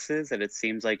Texas, that it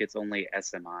seems like it's only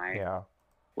SMI. Yeah.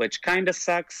 Which kind of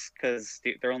sucks because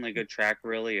their only good track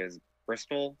really is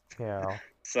Bristol. Yeah.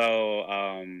 So,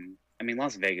 I mean,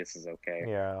 Las Vegas is okay.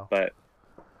 Yeah. But,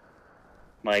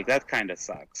 like, that kind of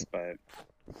sucks, but...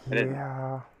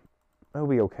 Yeah. It'll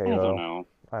be okay, though.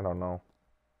 I don't know.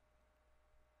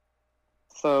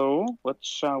 So, what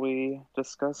shall we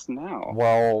discuss now?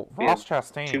 Well, Ross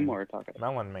Chastain, 2 more to talk about.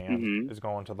 Melon Man, is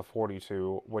going to the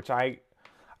 42, which I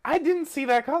didn't see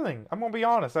that coming. I'm going to be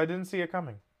honest. I didn't see it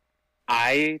coming.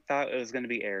 I thought it was going to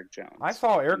be Eric Jones. I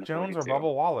saw Eric Jones or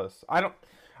Bubba Wallace. I'm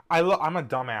a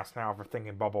dumbass now for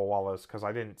thinking Bubba Wallace because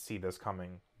I didn't see this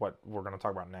coming. What we're going to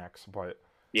talk about next, but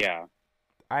yeah,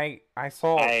 I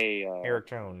saw Eric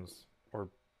Jones or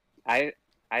I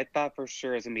thought for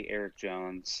sure it was going to be Eric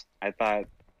Jones. I thought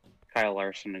Kyle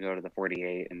Larson to go to the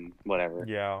 48 and whatever.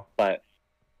 Yeah, but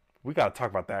we got to talk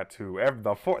about that too.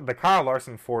 The Kyle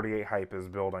Larson 48 hype is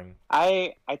building.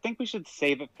 I think we should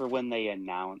save it for when they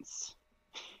announce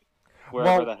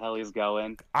wherever the hell he's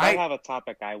going. I have a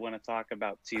topic I want to talk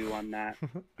about too on that.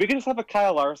 We can just have a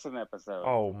Kyle Larson episode.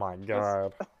 Oh my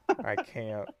god. I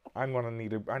can't. I'm going to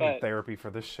need therapy for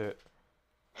this shit.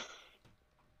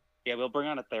 Yeah, we'll bring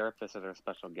on a therapist as our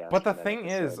special guest. But the thing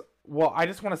is, I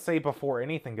just want to say before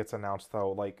anything gets announced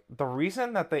though, like the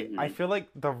reason that I feel like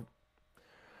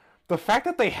the fact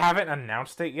that they haven't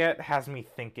announced it yet has me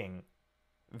thinking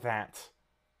that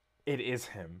it is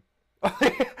him.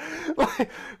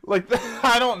 like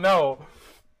I don't know.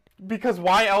 Because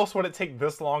why else would it take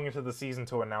this long into the season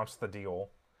to announce the deal?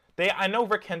 I know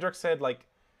Rick Hendrick said, like,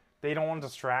 they don't want to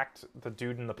distract the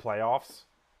dude in the playoffs.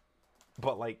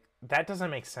 But, like, that doesn't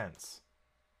make sense.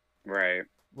 Right.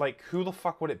 Like, who the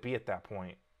fuck would it be at that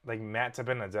point? Like, Matt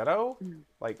DiBenedetto?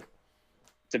 Like...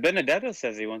 DiBenedetto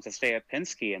says he wants to stay at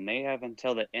Penske, and they have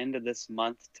until the end of this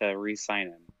month to re-sign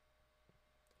him.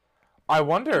 I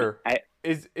wonder...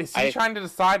 Is he trying to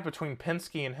decide between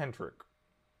Penske and Hendrick?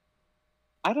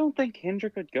 I don't think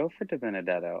Hendrick would go for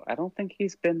DiBenedetto. I don't think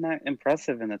he's been that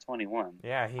impressive in the 21.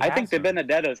 Yeah, I think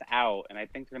DiBenedetto's out, and I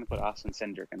think they're going to put Austin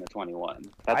Cindric in the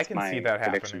 21. That's see that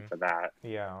prediction happening. For that.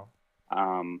 Yeah.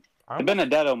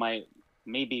 DiBenedetto might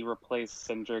maybe replace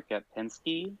Cindric at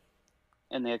Penske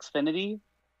in the Xfinity,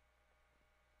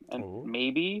 and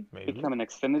maybe become an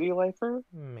Xfinity lifer.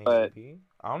 Maybe. But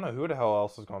I don't know who the hell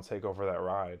else is going to take over that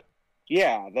ride.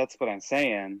 Yeah, that's what I'm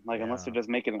saying. Like, unless they're just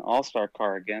making an all-star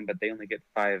car again, but they only get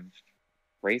 5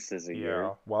 races a year.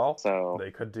 Yeah, well,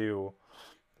 they could do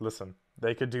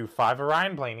 5 of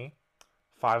Ryan Blaney,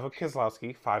 5 of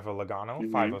Keselowski, 5 of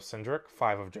Logano, 5 of Cindric,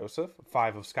 5 of Joseph,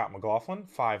 5 of Scott McLaughlin,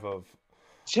 5 of...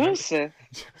 Joseph!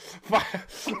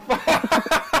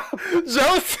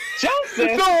 Joseph!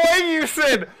 The way you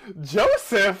said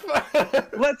Joseph!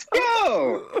 Let's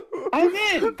go! I'm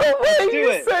in! The way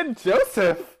you said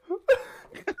Joseph!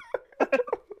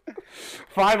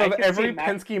 5 of every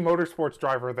Penske Motorsports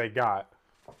driver they got.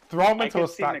 Throw them into a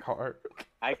stock car.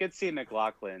 I could see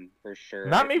McLaughlin for sure.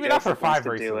 Not for 5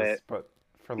 races, but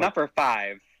for not for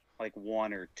 5, like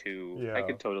 1 or 2. Yeah. I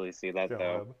could totally see that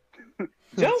though.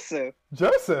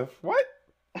 Joseph, what?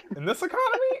 In this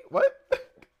economy? What?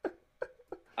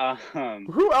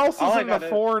 Who else is in the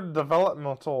Ford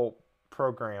developmental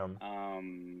program?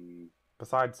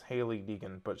 Besides Haley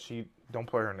Deegan, but she don't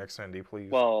play her in Xfinity,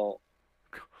 please. Well,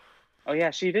 oh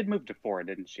yeah, she did move to Ford,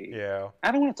 didn't she? Yeah.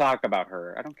 I don't want to talk about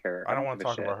her. I don't care. I don't want to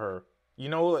talk about her. You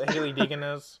know what Haley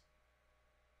Deegan is?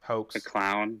 Hoax. The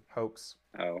clown. Hoax.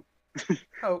 Oh.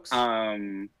 Hoax.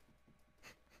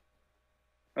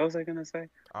 What was I gonna say?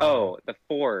 The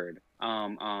Ford.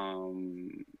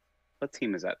 What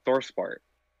team is that? Thorsport.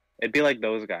 It'd be like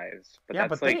those guys, but yeah,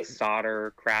 that's but like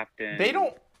Sauter, Crafton. They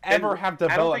don't ever have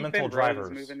developmental drivers.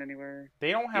 Moving anywhere.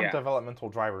 They don't have developmental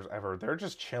drivers ever. They're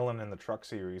just chilling in the truck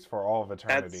series for all of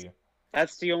eternity.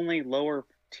 That's the only lower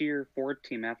tier Ford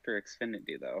team after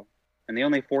Xfinity, though. And the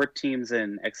only Ford teams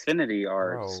in Xfinity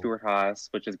are Stuart Haas,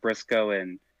 which is Briscoe,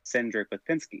 and Cindric with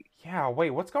Penske. Yeah,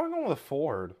 wait, what's going on with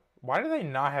Ford? Why do they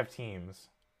not have teams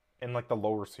in like the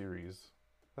lower series?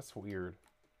 That's weird.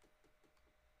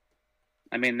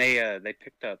 I mean, they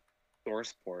picked up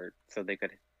Thorsport so they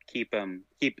could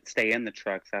stay in the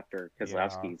trucks after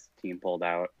Keselowski's team pulled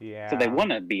out. Yeah. So they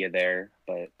want to be there,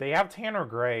 but they have Tanner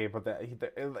Gray, but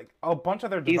like a bunch of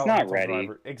their he's not ready.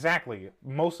 Exactly,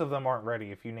 most of them aren't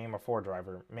ready. If you name a Ford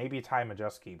driver, maybe Ty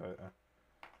Majeski, but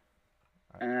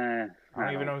I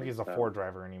don't even know if he's a Ford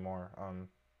driver anymore.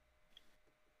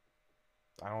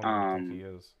 I don't even think he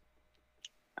is.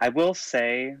 I will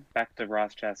say, back to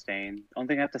Ross Chastain, only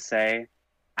thing I have to say,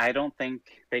 I don't think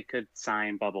they could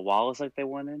sign Bubba Wallace like they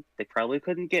wanted. They probably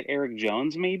couldn't get Eric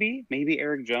Jones, maybe. Maybe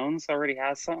Eric Jones already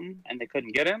has something, and they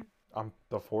couldn't get him. I'm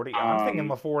thinking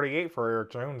the 48 for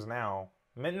Eric Jones now.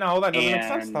 No, that doesn't make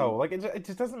sense, though. Like, it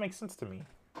just doesn't make sense to me.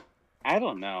 I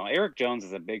don't know. Eric Jones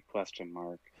is a big question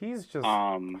mark. He's just...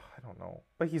 I don't know.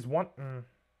 But he's one...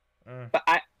 But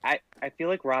I feel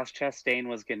like Ross Chastain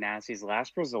was Ganassi's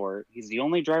last resort. He's the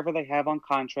only driver they have on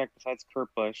contract besides Kurt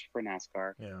Busch for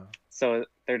NASCAR. Yeah. So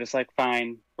they're just like,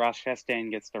 fine, Ross Chastain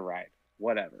gets to ride.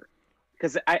 Whatever.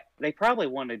 Because they probably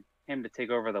wanted him to take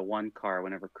over the one car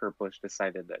whenever Kurt Busch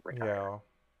decided to retire. Yeah.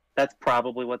 That's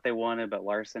probably what they wanted, but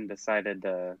Larson decided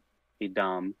to be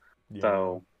dumb. Yeah.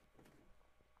 So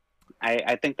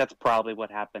I think that's probably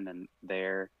what happened in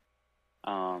there.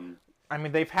 I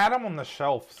mean, they've had him on the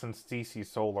shelf since DC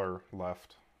Solar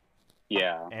left.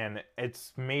 Yeah. And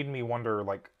it's made me wonder,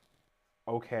 like,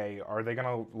 okay, are they going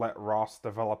to let Ross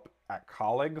develop at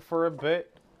Colleague for a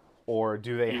bit? Or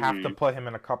do they have to put him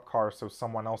in a cup car so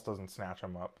someone else doesn't snatch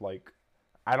him up? Like,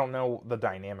 I don't know the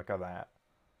dynamic of that.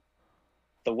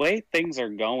 The way things are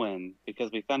going,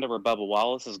 because we found out where Bubba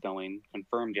Wallace is going,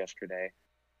 confirmed yesterday,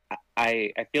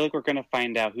 I feel like we're going to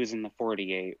find out who's in the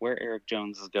 48, where Eric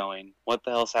Jones is going, what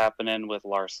the hell's happening with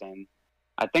Larson.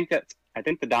 I think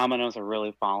the dominoes are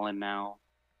really falling now.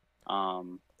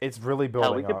 It's really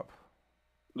building up.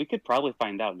 We could probably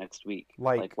find out next week.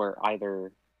 Like where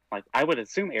either, like, I would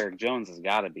assume Eric Jones has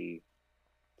got to be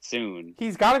soon.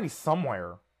 He's got to be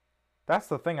somewhere. That's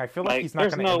the thing. I feel like he's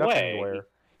not going to end up anywhere.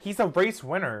 He's a race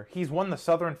winner. He's won the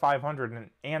Southern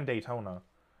 500 and Daytona.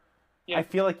 Yeah. I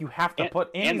feel like you have to put...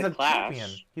 And he's a champion.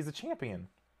 He's a champion.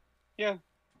 Yeah.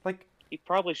 Like... He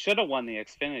probably should have won the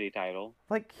Xfinity title.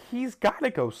 Like, he's got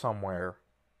to go somewhere.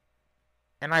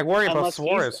 And I worry about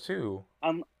Suarez, too.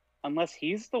 Unless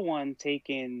he's the one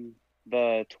taking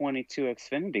the 22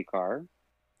 Xfinity car.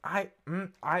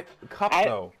 Cup,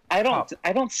 though. I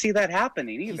don't see that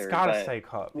happening either. He's got to stay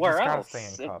Cup. Where he's else? Got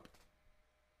to stay in Cup.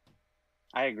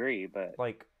 I agree, but...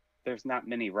 Like... There's not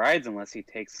many rides unless he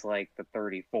takes like the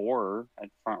 34 at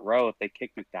front row if they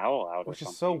kick McDowell out, which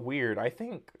is so weird. I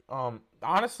think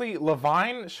honestly,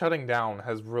 Levine shutting down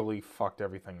has really fucked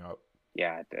everything up.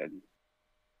 Yeah, it did.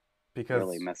 Because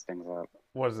really messed things up.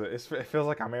 What is it? It feels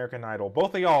like American Idol.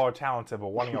 Both of y'all are talented, but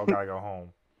one of y'all gotta go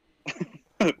home.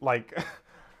 Like,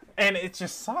 and it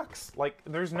just sucks. Like,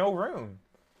 there's no room.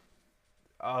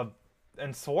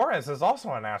 And Suarez is also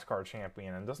a NASCAR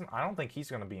champion, and I don't think he's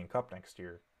gonna be in Cup next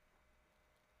year.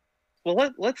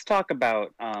 Well, let's talk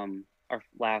about our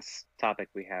last topic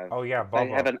we have. Oh yeah,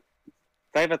 Bubba.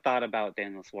 I have a thought about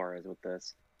Daniel Suarez with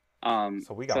this. So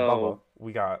we got Bubba.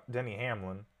 We got Denny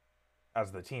Hamlin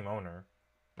as the team owner,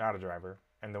 not a driver,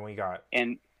 and then we got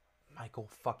Michael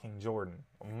fucking Jordan.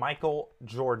 Michael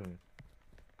Jordan.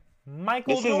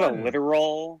 This is a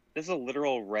literal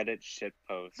Reddit shit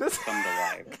post come to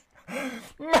life.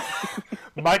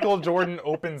 Michael Jordan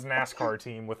opens NASCAR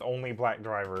team with only black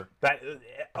driver. That,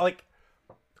 like,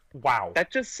 wow.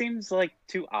 That just seems like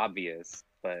too obvious,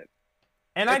 but...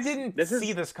 And I didn't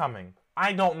see this coming.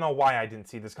 I don't know why I didn't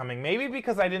see this coming. Maybe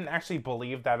because I didn't actually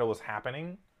believe that it was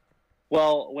happening.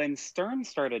 Well, when Stern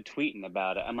started tweeting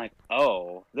about it, I'm like,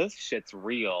 oh, this shit's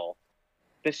real.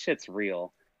 This shit's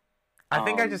real. I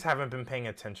think I just haven't been paying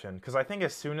attention. Because I think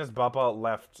as soon as Bubba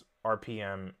left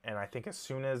RPM, and I think as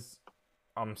soon as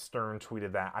Stern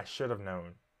tweeted that, I should have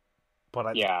known.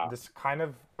 But this kind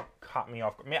of caught me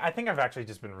off. I mean, I think I've actually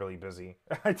just been really busy.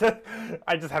 I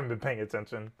just haven't been paying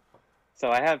attention. So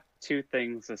I have two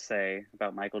things to say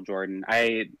about Michael Jordan.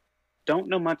 I don't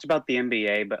know much about the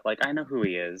NBA, but like I know who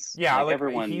he is. Yeah, Like like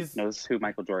everyone knows who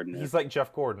Michael Jordan is. He's like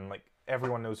Jeff Gordon. Like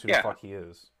everyone knows who the fuck he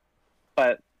is.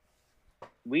 But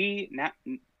I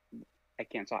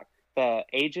can't talk. The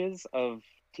ages of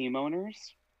team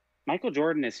owners, Michael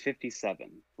Jordan is 57,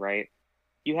 right?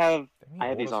 I have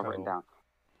these all written down.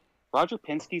 Roger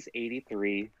Pinsky's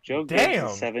 83, Joe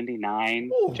Gibbs is 79,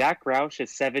 Ooh. Jack Roush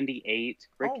is 78,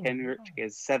 Rick Henrich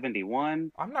is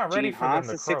 71, I'm not ready for them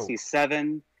to is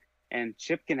 67, and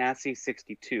Chip Ganassi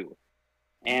 62.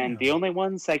 And Damn. the only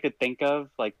ones I could think of,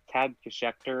 like Tad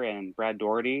Schechter and Brad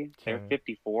Daugherty, they're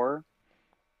 54,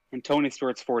 and Tony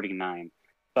Stewart's 49.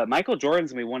 But Michael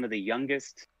Jordan's going to be one of the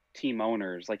youngest team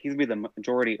owners. Like, he's going to be the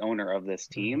majority owner of this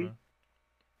team.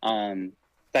 Mm-hmm.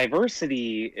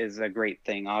 Diversity is a great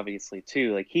thing, obviously,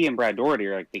 too. Like, he and Brad Daugherty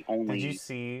are, like, the only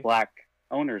black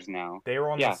owners now. They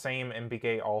were on the same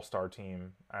NBA All-Star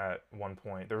team at one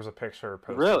point. There was a picture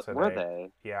posted today. Were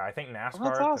they? Yeah, I think NASCAR. Oh,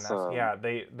 that's awesome.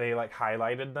 They like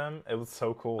highlighted them. It was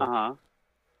so cool. Uh-huh.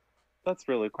 That's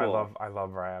really cool. I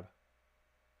love Brad.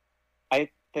 I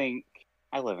think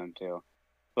I live him too.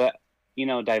 But, you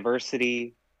know,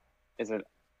 diversity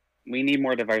we need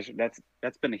more diversity.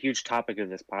 That's been a huge topic of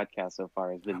this podcast so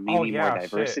far, is been needing more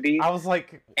diversity. Shit. I was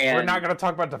like, we're not going to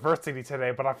talk about diversity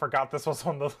today, but I forgot this was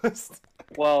on the list.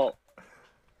 Well,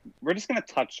 we're just going to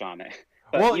touch on it.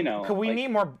 But, well, you know, we need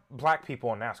more black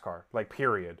people in NASCAR, like,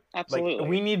 period. Absolutely. Like,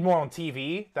 we need more on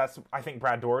TV. I think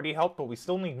Brad Daugherty helped, but we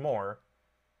still need more.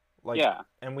 Like,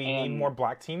 and we need more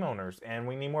black team owners, and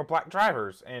we need more black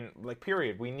drivers, and, like,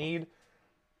 period.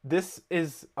 This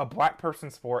is a black person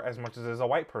sport as much as it is a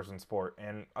white person sport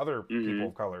and other people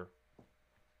of color.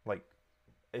 Like,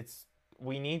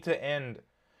 we need to end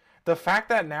the fact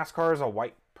that NASCAR is a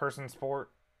white person sport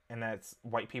and that's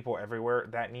white people everywhere.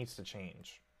 That needs to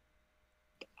change.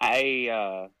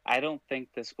 I don't think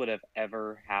this would have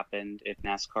ever happened if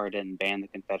NASCAR didn't ban the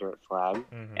Confederate flag,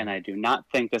 and I do not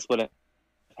think this would have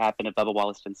happened if Bubba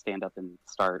Wallace didn't stand up and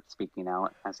start speaking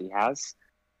out as he has.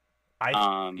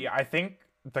 I think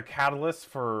the catalyst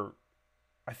for,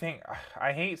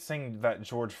 I hate saying that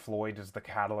George Floyd is the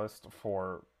catalyst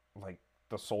for, like,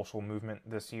 the social movement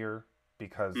this year,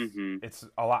 because it's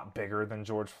a lot bigger than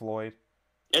George Floyd.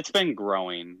 It's been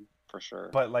growing, for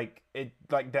sure. But,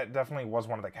 that definitely was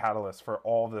one of the catalysts for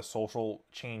all the social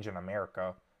change in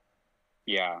America.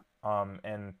 Yeah.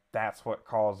 And that's what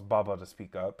caused Bubba to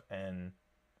speak up, and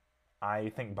I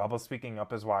think Bubba speaking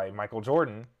up is why Michael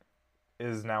Jordan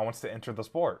now wants to enter the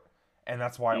sport. And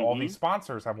that's why all these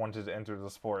sponsors have wanted to enter the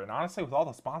sport. And honestly, with all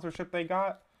the sponsorship they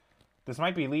got, this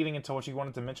might be leading into what you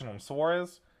wanted to mention on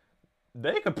Suarez.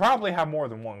 They could probably have more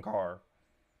than one car.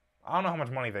 I don't know how much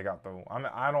money they got, though.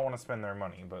 I don't want to spend their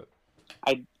money, but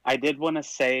I did want to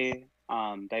say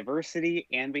diversity,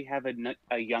 and we have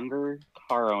a younger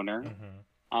car owner.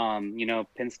 You know,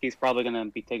 Penske's probably going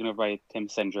to be taken over by Tim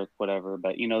Cindric, whatever.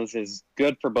 But, you know, this is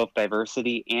good for both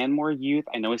diversity and more youth.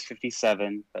 I know he's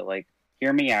 57, but, like,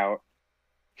 hear me out.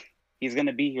 He's going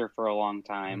to be here for a long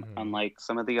time, unlike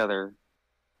some of the other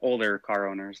older car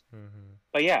owners.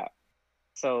 But yeah,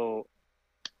 so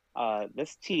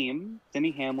this team, Denny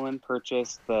Hamlin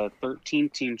purchased the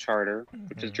 13-team charter,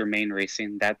 which is Germain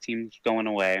Racing. That team's going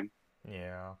away.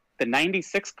 Yeah. The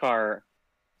 96 car,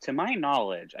 to my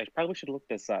knowledge, I probably should look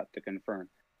this up to confirm,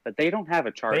 but they don't have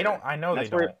a charter. They don't. I know they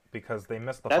don't, because they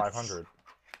missed the 500.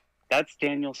 That's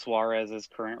Daniel Suarez's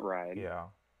current ride. Yeah.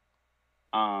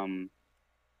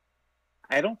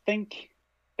 I don't think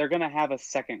they're going to have a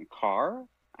second car.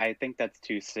 I think that's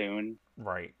too soon.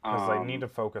 Right, because they need to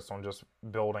focus on just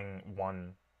building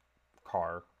one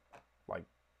car. Like,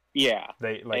 yeah.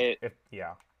 It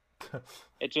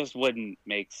just wouldn't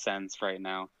make sense right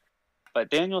now. But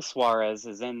Daniel Suarez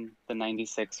is in the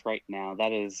 96 right now.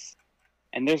 That is,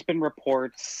 and there's been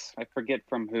reports, I forget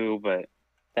from who, but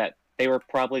that they were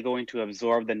probably going to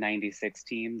absorb the 96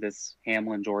 team, this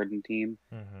Hamlin-Jordan team,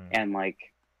 and, like,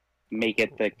 make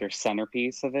it, like, their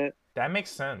centerpiece of it. That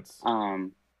makes sense.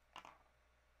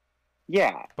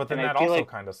 Yeah. But then that also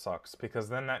kind of sucks, because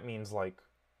then that means, like,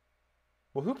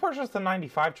 well, who purchased the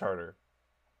 95 charter?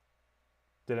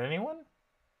 Did anyone?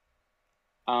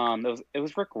 It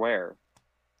was Rick Ware.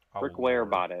 Rick Ware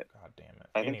bought it. God damn it.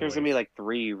 I think there's going to be, like,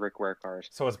 3 Rick Ware cars.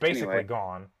 So it's basically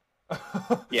gone.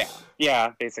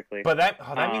 Yeah, basically. But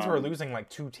that means we're losing, like,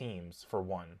 2 teams for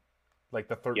one. Like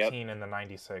the 13 and the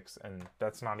 96, and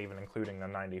that's not even including the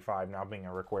 95 now being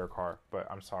a Rick Ware car. But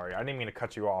I'm sorry, I didn't mean to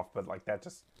cut you off, but, like, that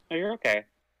just... No, you're okay.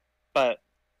 But,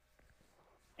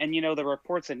 and, you know, the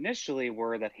reports initially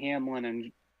were that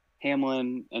Hamlin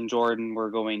and Jordan were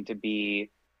going to be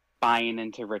buying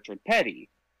into Richard Petty.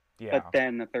 Yeah. But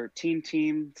then the 13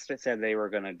 team said they were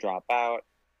going to drop out.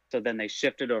 So then they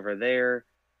shifted over there.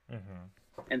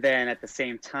 Mm-hmm. And then at the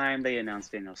same time, they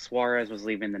announced Daniel Suarez was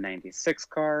leaving the 96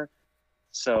 car.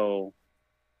 So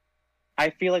I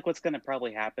feel like what's going to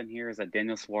probably happen here is that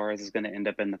Daniel Suarez is going to end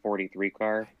up in the 43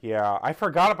 car. Yeah, I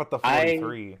forgot about the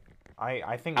 43.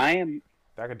 I think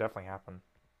that could definitely happen.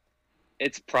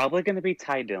 It's probably going to be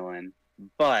Ty Dillon,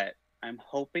 but I'm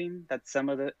hoping that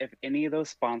if any of those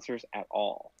sponsors at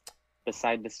all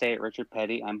decide to stay at Richard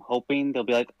Petty, I'm hoping they'll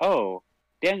be like, oh,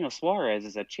 Daniel Suarez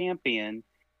is a champion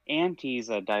and he's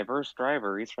a diverse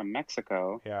driver. He's from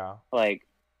Mexico. Yeah. Like,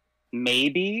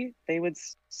 maybe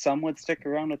some would stick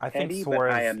around with Petty, but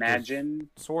I imagine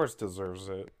Suarez deserves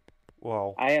it.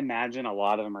 Well, I imagine a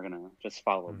lot of them are gonna just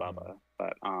follow Bubba,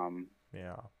 but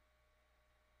yeah.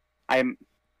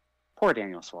 Poor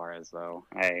Daniel Suarez though.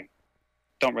 I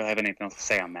don't really have anything else to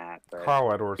say on that. But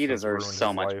Carl Edwards, he deserves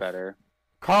so much better.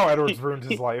 Carl Edwards ruined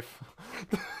his life.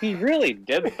 He really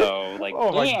did though. Like,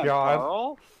 oh my god.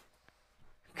 Carl.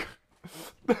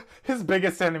 His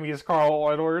biggest enemy is Carl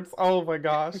Edwards. Oh my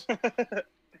gosh.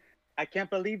 I can't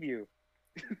believe you.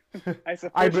 I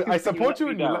support you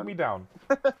and you let me down.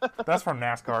 That's from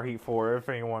NASCAR Heat 4, if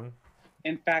anyone.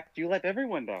 In fact, you let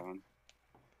everyone down.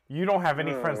 You don't have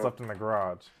any friends left in the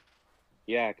garage.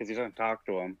 Yeah, because you don't talk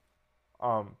to them.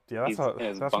 Yeah,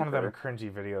 that's one of them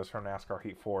cringy videos from NASCAR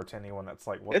Heat 4 to anyone that's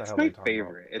like, what the hell are you talking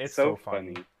about? It's so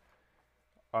funny.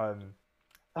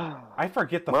 I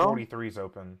forget the 43's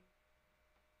open.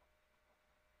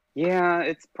 Yeah,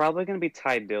 it's probably going to be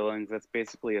Ty Dillon's. That's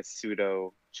basically a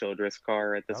pseudo Childress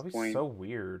car at this point. That would be so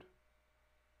weird.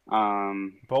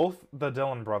 Both the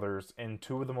Dillon brothers in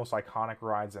two of the most iconic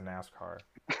rides in NASCAR.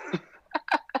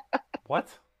 What?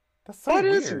 That's so weird.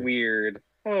 That is weird.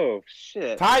 Oh,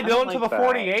 shit. Ty Dillon to the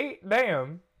 48?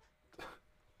 Damn.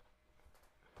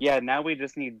 Yeah, now we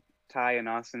just need Ty and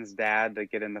Austin's dad to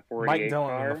get in the 48 Mike Dillon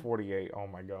car. in the 48. Oh,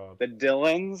 my God. The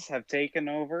Dillons have taken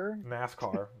over.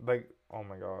 NASCAR. Like, oh,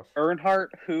 my gosh. Earnhardt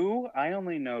who? I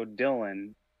only know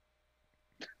Dillon.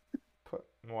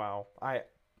 Wow.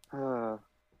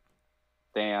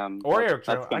 Damn. Or Eric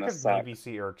Jones. I could maybe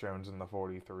see Eric Jones in the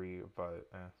 43, but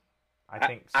I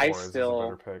think Suarez is a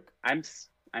better pick.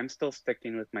 I'm still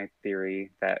sticking with my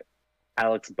theory that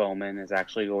Alex Bowman is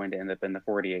actually going to end up in the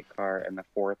 48 car, and the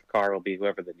fourth car will be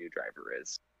whoever the new driver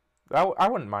is. I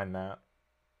wouldn't mind that.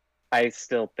 I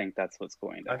still think that's what's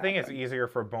going to happen. I think it's easier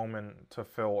for Bowman to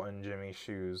fill in Jimmy's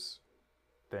shoes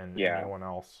than anyone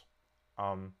else.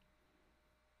 And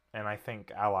I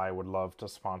think Ally would love to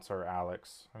sponsor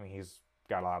Alex. I mean, he's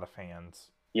got a lot of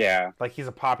fans. Yeah. Like, he's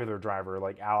a popular driver.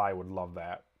 Like, Ally would love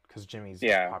that because Jimmy's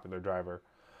a popular driver.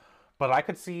 But I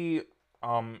could see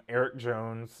Eric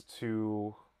Jones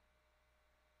to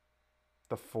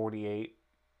the 48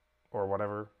 or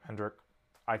whatever, Hendrick.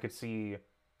 I could see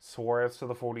Suarez to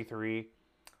the 43.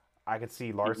 I could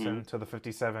see Larson to the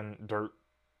 57 dirt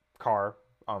car.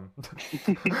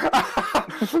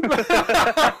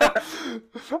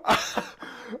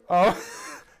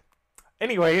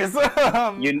 Anyways,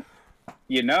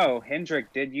 you know,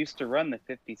 Hendrick did used to run the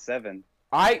 57.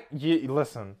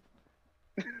 Listen.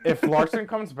 If Larson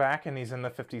comes back and he's in the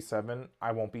 57,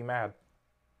 I won't be mad.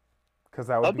 Because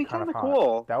that would be kind of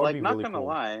cool. That would be not really gonna cool.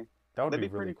 lie. That would That'd be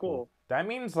be pretty really cool. That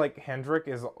means like Hendrick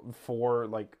is for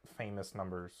like famous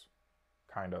numbers,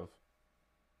 kind of.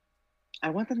 I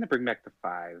want them to bring back the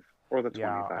 5 or the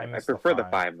 25. I prefer the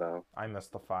 5 though. I miss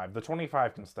the 5. The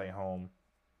 25 can stay home.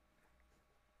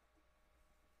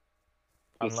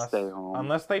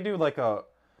 Unless they do like a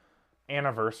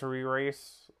anniversary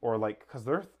race or like because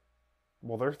their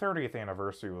 30th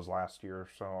anniversary was last year,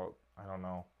 so I don't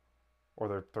know, or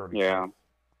their 30th. Yeah.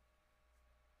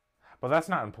 But that's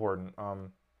not important. So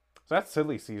that's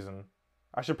silly season.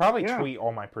 I should probably tweet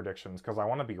all my predictions because I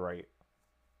want to be right.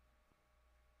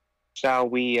 Shall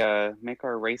we make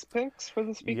our race picks for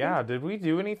this weekend? Yeah. Did we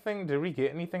do anything? Did we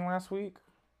get anything last week?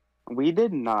 We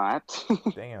did not.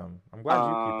 Damn. I'm glad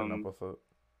you're keeping up with it.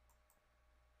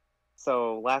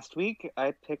 So last week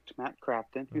I picked Matt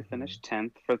Crafton, who finished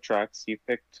 10th for trucks. You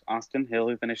picked Austin Hill,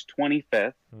 who finished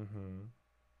 25th.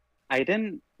 I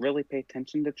didn't really pay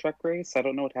attention to truck race. I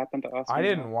don't know what happened to Austin.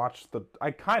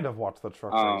 I kind of watched the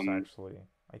truck race actually,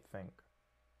 I think.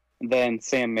 Then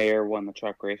Sam Mayer won the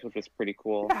truck race, which was pretty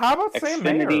cool. Yeah, how about Sam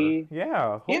Mayer?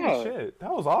 Yeah, holy shit.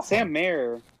 That was awesome. Sam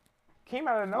Mayer came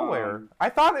out of nowhere. I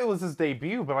thought it was his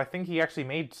debut, but I think he actually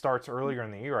made starts earlier in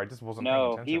the year. I just wasn't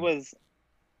paying attention.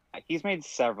 He's made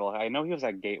several. I know he was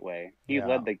at Gateway. He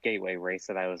led the Gateway race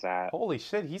that I was at. Holy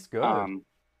shit, he's good.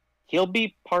 He'll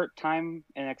be part-time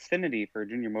in Xfinity for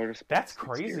Junior Motorsports. That's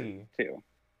crazy. Too.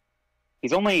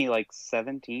 He's only like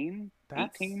 17,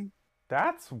 That's 18.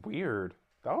 that's weird.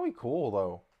 That'll be cool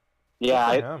though. Good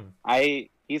Yeah, for him.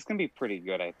 he's gonna be pretty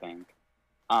good, I think.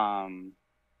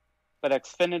 But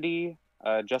Xfinity,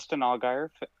 Justin Allgaier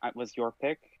was your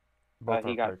pick. Both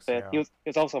He our got picks, fifth. yeah. He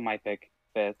was also my pick,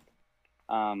 fifth.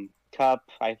 Cup,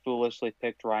 I foolishly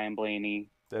picked Ryan Blaney.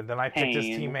 And then I picked his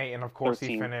Payne, teammate, and of course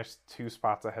 13. he finished 2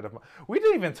 spots ahead of him. We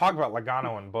didn't even talk about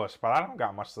Logano and Busch, but I don't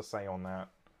got much to say on that.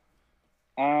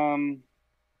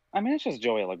 I mean, it's just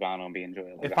Joey Logano being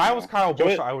Joey Logano. If I was Kyle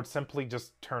Busch, I would simply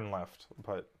just turn left,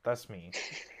 but that's me.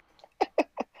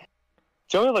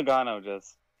 Joey Logano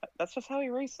that's just how he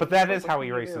races. But that is how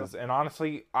he races, and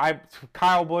honestly,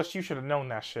 Kyle Busch, you should have known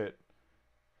that shit.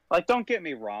 Like, don't get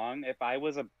me wrong, if I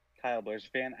was a Kyle Busch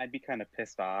fan, I'd be kind of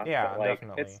pissed off. Yeah, but, like,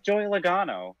 definitely. It's Joey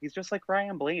Logano. He's just like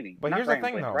Ryan Blaney. But here's the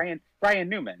thing, though. Ryan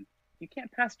Newman. You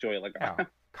can't pass Joey Logano. Yeah.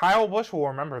 Kyle Busch will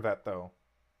remember that, though.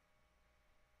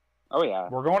 Oh, yeah.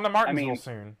 We're going to Martinsville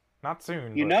soon. Not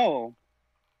soon, You know,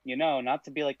 not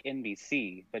to be like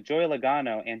NBC, but Joey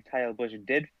Logano and Kyle Busch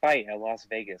did fight at Las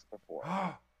Vegas before.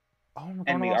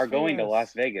 And we are going to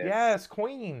Las Vegas. Yes,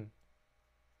 Queen.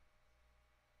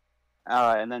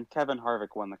 And then Kevin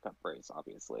Harvick won the Cup race,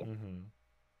 obviously. Mm-hmm.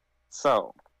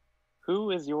 So, who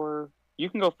is your... You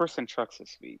can go first in trucks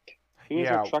this week. Who is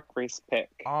your truck race pick?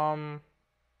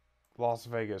 Las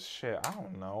Vegas. Shit, I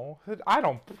don't know. I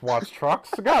don't watch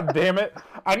trucks. God damn it.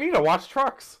 I need to watch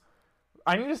trucks.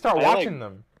 I need to start watching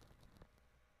them.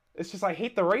 It's just I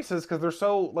hate the races because they're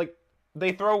so, like,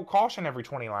 they throw caution every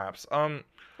 20 laps.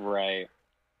 Right.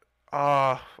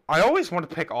 I always want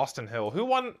to pick Austin Hill. Who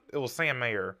won? It was Sam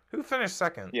Mayer. Who finished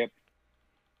second? Yep.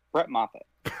 Brett Moffitt.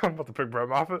 I'm about to pick Brett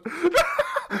Moffitt. Who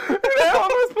the hell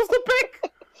am I supposed to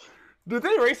pick? Did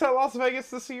they race at Las Vegas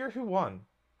this year? Who won?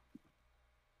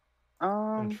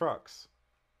 In trucks.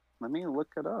 Let me look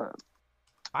it up.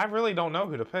 I really don't know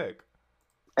who to pick.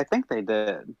 I think they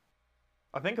did.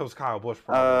 I think it was Kyle Busch.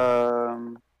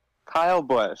 Probably. Kyle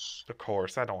Busch. Of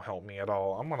course, that don't help me at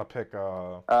all. I'm gonna pick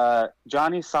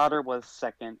Johnny Sauter was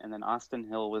second, and then Austin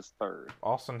Hill was third.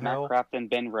 Austin Matt Hill. Craft and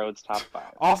Ben Rhodes top 5.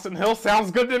 Austin Hill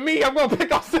sounds good to me. I'm gonna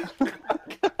pick Austin.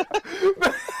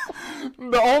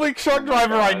 The only truck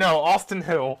driver I know, Austin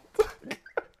Hill.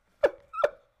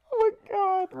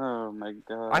 Oh my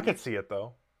god. I could see it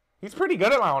though. He's pretty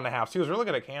good at mile and a half. He was really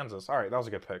good at Kansas. All right, that was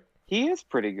a good pick. He is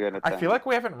pretty good at that. I feel like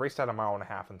we haven't raced at a mile and a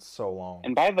half in so long.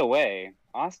 And by the way,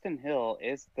 Austin Hill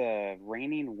is the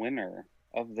reigning winner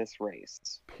of this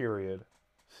race. Period.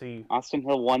 See, Austin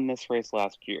Hill won this race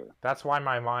last year. That's why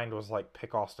my mind was like,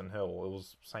 pick Austin Hill. It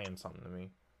was saying something to me.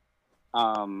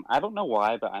 I don't know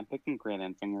why, but I'm picking Grant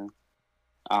Enfinger.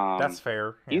 That's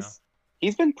fair.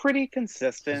 He's been pretty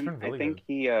consistent. He's been really I think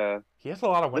good. he has a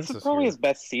lot of wins this is probably his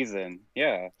best season.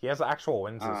 Yeah. He has actual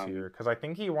wins this year because I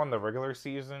think he won the regular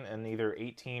season in either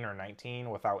 18 or 19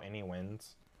 without any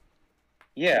wins.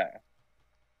 Yeah.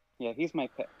 Yeah, he's my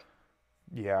pick.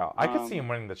 Yeah, I could see him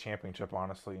winning the championship,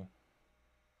 honestly.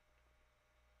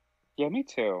 Yeah, me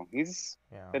too. He's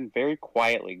been very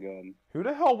quietly good. Who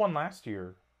the hell won last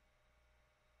year?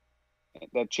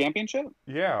 The championship?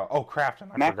 Yeah. Oh, Crafton.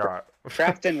 I forgot.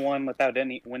 Crafton won without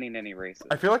winning any races.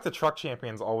 I feel like the truck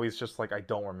champions always just like I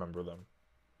don't remember them.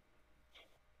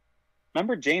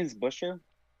 Remember James Busher?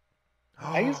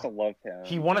 I used to love him.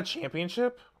 He won a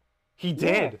championship? He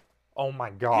did. Yeah. Oh my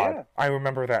god. Yeah. I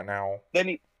remember that now.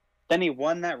 Then he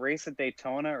won that race at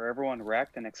Daytona where everyone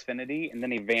wrecked in Xfinity, and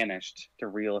then he vanished to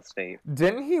real estate.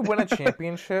 Didn't he win a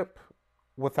championship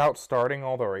without starting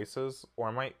all the races? Or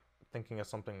am I thinking of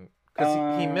something?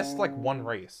 Because he missed like one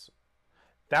race.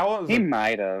 That was he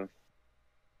might have.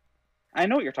 I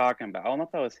know what you're talking about. I don't know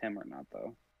if that was him or not,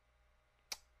 though.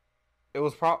 It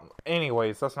was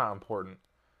anyways, that's not important.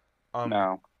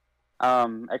 No.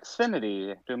 Xfinity. Do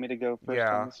you want me to go first?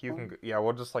 Yeah, you can. Yeah,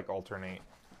 we'll just like alternate.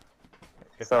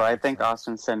 So I think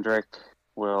Austin Cindric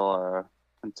will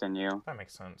continue. That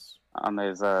makes sense. On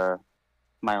his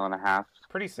mile and a half.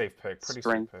 Pretty safe pick. Safe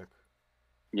pick.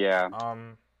 Yeah.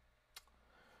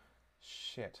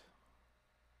 Shit.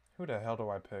 Who the hell do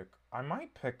I pick? I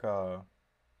might pick I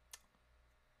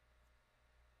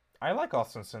like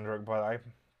Austin Cindric, but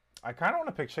I kind of want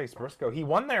to pick Chase Briscoe. He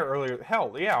won there earlier.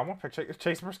 Hell, yeah, I'm going to pick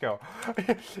Chase Briscoe.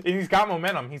 He's got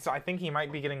momentum. I think he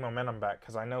might be getting momentum back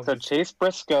because I know So Chase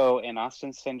Briscoe and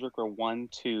Austin Cindric were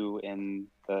 1-2 in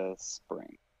the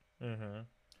spring. Mm-hmm.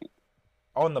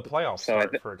 Oh, and the playoffs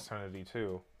start for Xfinity,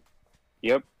 too.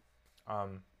 Yep.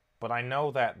 But I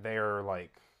know that they're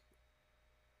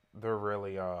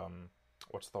really,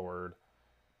 what's the word?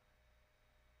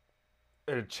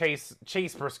 Chase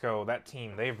Briscoe, that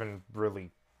team, they've been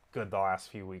really good the last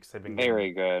few weeks. They've been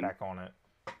very good back on it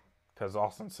because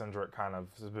Austin Cindric kind of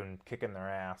has been kicking their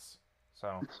ass.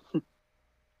 So,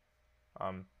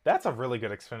 that's a really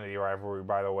good Xfinity rivalry,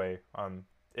 by the way.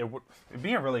 It'd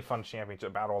be a really fun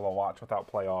championship battle to watch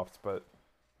without playoffs, but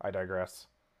I digress.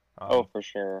 For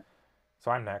sure. So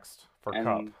I'm next for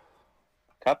Cup.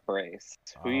 Cup race.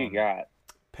 Who you got?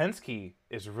 Penske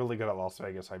is really good at Las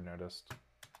Vegas, I've noticed.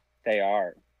 They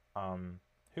are.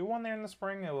 Who won there in the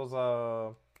spring? It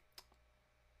was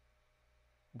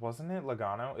wasn't it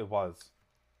Logano? It was.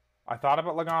 I thought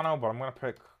about Logano, but I'm gonna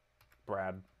pick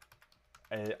Brad.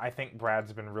 I think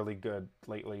Brad's been really good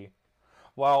lately.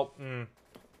 Well,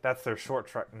 that's their short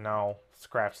track. No,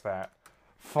 scratch that.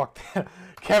 Fuck that.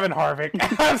 Kevin Harvick.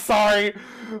 I'm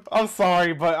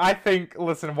sorry, but I think,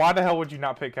 listen, why the hell would you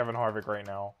not pick Kevin Harvick right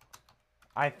now?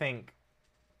 I think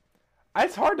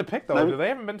it's hard to pick though. They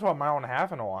haven't been to a mile and a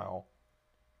half in a while.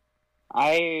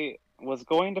 I was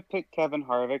going to pick Kevin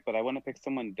Harvick, but I want to pick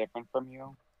someone different from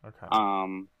you.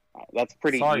 Okay. That's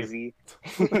pretty easy.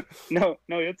 No,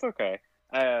 it's okay.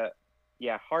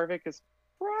 Yeah, Harvick is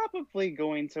probably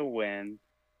going to win.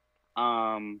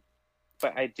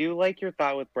 But I do like your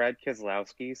thought with Brad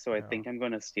Keselowski, so I think I'm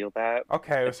going to steal that.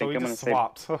 Okay, so we just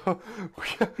swapped.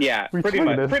 Yeah, pretty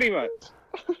much.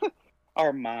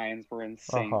 Our minds were in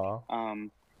sync.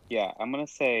 Yeah, I'm going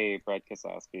to say Brad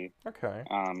Keselowski. Okay.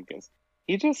 Because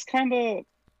he just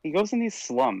he goes in these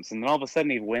slumps, and then all of a sudden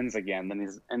he wins again. Then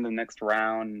he's in the next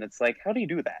round, and it's like, how do you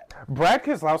do that? Brad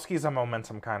Keselowski's a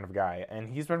momentum kind of guy, and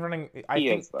he's been running. I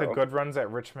think the good runs at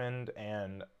Richmond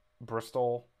and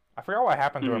Bristol. I forgot what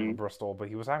happened to him in Bristol, but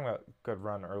he was having a good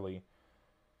run early.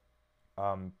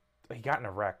 He got in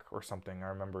a wreck or something. I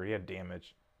remember he had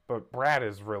damage, but Brad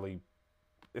is really,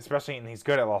 especially, and he's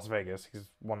good at Las Vegas. He's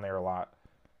won there a lot.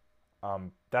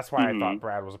 That's why I thought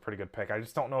Brad was a pretty good pick. I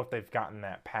just don't know if they've gotten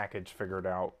that package figured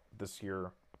out this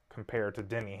year compared to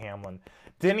Denny Hamlin.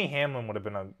 Denny Hamlin would have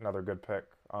been another good pick.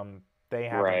 They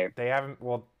haven't. Right. They haven't.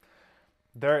 Well,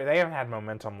 they haven't had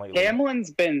momentum lately.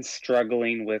 Hamlin's been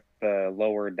struggling with the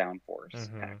lower downforce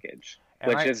package,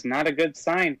 which is not a good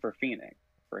sign for Phoenix,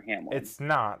 for Hamlin. It's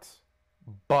not,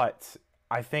 but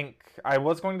I think I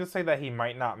was going to say that he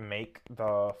might not make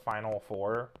the Final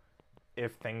Four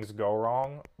if things go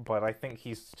wrong, but I think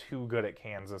he's too good at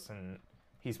Kansas and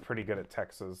he's pretty good at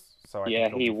Texas. So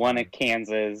he won at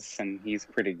Kansas and he's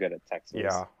pretty good at Texas.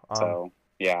 Yeah.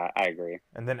 Yeah, I agree.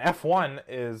 And then F1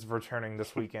 is returning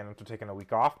this weekend after taking a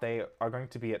week off. They are going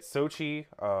to be at Sochi,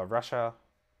 Russia.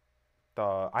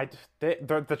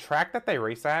 The track that they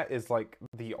race at is like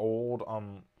the old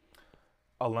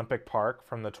Olympic Park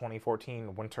from the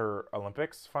 2014 Winter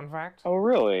Olympics. Fun fact. Oh,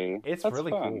 really? That's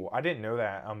really cool. I didn't know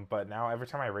that. But now every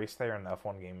time I race there in the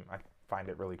F1 game, I find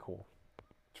it really cool.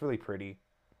 It's really pretty.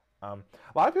 A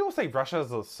lot of people say Russia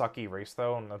is a sucky race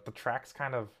though, and the track's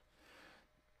kind of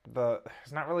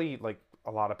there's not really like a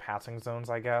lot of passing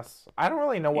zones, I guess. I don't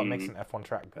really know what makes an F1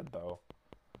 track good though.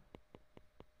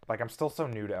 Like I'm still so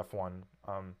new to F1.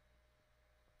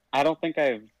 I don't think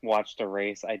I've watched a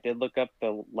race. I did look up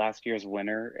the last year's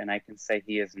winner, and I can say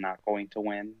he is not going to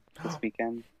win this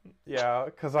weekend. Yeah,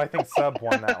 because I think Seb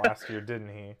won that last year, didn't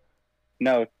he?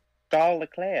 No, Charles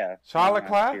Leclerc. Charles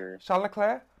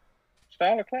Leclerc?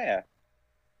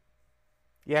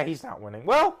 Yeah, he's not winning.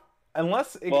 Well,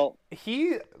 unless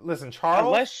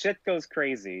unless shit goes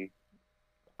crazy.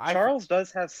 Charles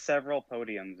does have several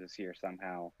podiums this year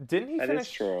somehow. Didn't he that finish?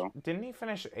 Is true. Didn't he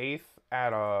finish 8th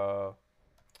at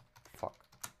Fuck.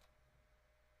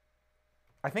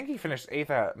 I think he finished 8th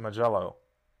at Mugello.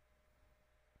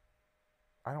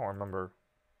 I don't remember.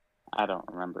 I don't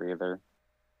remember either.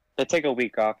 They take a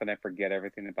week off and I forget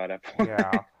everything about F1.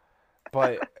 Yeah,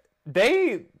 but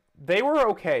they were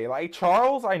okay. Like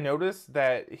Charles, I noticed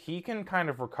that he can kind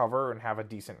of recover and have a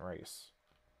decent race.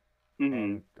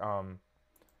 And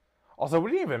also,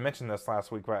 we didn't even mention this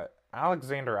last week, but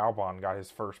Alexander Albon got his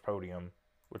first podium,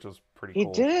 which was pretty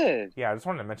cool. He did. Yeah, I just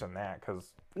wanted to mention that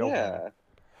because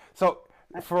So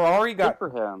That's Ferrari got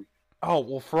good for him. Oh,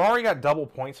 well, Ferrari got double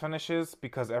points finishes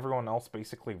because everyone else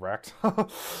basically wrecked.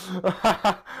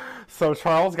 So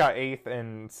Charles got 8th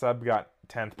and Seb got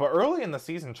 10th. But early in the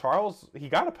season, Charles, he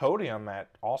got a podium at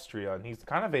Austria, and he's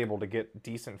kind of able to get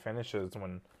decent finishes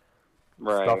when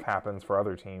stuff happens for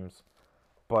other teams.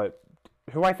 But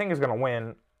who I think is going to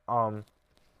win,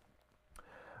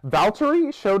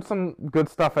 Valtteri showed some good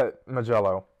stuff at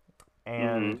Mugello,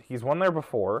 and he's won there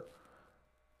before.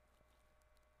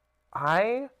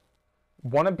 I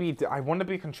want to be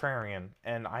contrarian,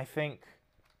 and I think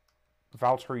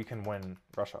Valtteri can win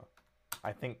Russia.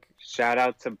 I think. Shout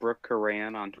out to Brooke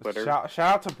Coran on Twitter. Shout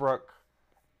out to Brooke.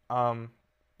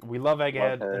 We love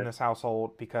Egghead in this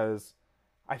household because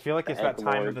I feel like it's that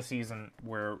time of the season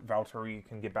where Valtteri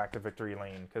can get back to victory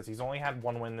lane, because he's only had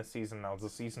one win this season. That was the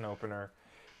season opener.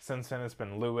 Since then, it's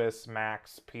been Lewis,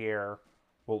 Max, Pierre.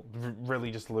 Well,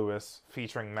 really just Lewis,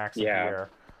 featuring Max and Pierre.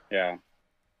 Yeah.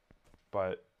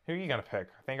 But who are you going to pick?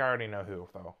 I think I already know who,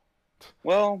 though.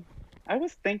 Well, I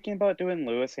was thinking about doing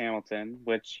Lewis Hamilton,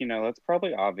 which, that's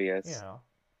probably obvious. Yeah.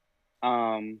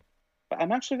 But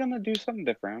I'm actually going to do something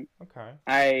different.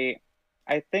 Okay.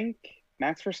 I think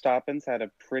Max Verstappen's had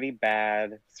a pretty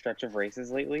bad stretch of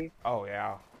races lately. Oh,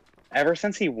 yeah. Ever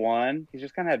since he won, he's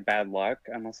just kind of had bad luck,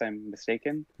 unless I'm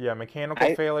mistaken. Yeah,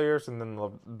 mechanical failures and then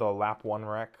the lap 1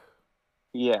 wreck.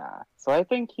 Yeah, so I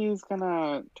think he's going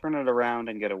to turn it around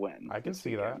and get a win. I can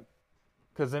see that.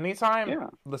 Because anytime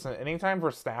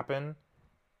Verstappen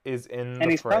is in the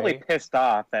and he's fray, probably pissed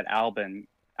off that Albon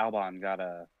got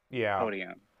a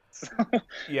podium. So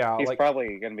yeah, he's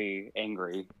probably going to be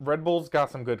angry. Red Bull's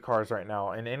got some good cars right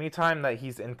now, and anytime that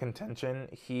he's in contention,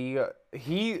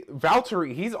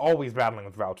 Valtteri, he's always battling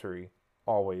with Valtteri.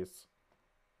 Always.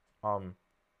 No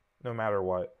matter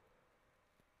what.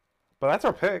 But that's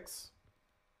our picks.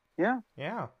 Yeah.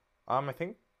 Yeah. I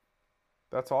think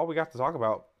that's all we got to talk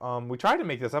about. We tried to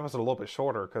make this episode a little bit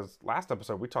shorter, because last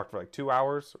episode we talked for like 2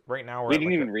 hours. Right now we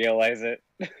didn't even realize it.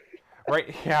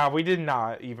 Right, yeah, we did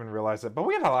not even realize it, but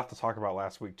we had a lot to talk about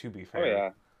last week, to be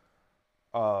fair.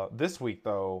 Oh, yeah. This week,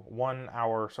 though, 1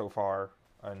 hour so far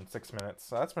and 6 minutes,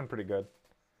 so that's been pretty good.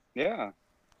 Yeah.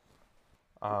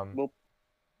 No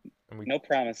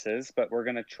promises, but we're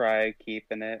going to try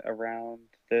keeping it around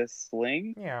this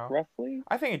length, roughly.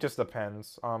 I think it just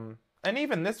depends. And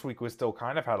even this week, we still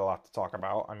kind of had a lot to talk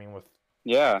about. I mean,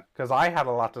 because I had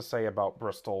a lot to say about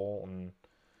Bristol and...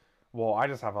 Well, I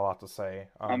just have a lot to say.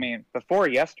 I mean, before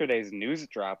yesterday's news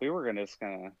drop, we were just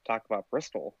going to talk about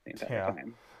Bristol the entire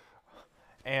time.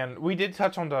 And we did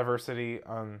touch on diversity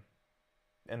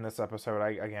in this episode.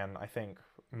 I think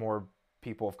more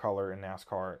people of color in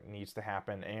NASCAR needs to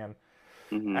happen. And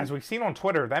as we've seen on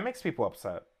Twitter, that makes people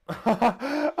upset.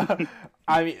 I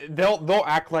mean, they'll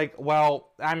act like, well,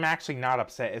 I'm actually not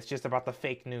upset. It's just about the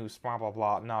fake news, blah, blah,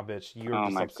 blah. Nah, bitch, you're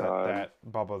just upset that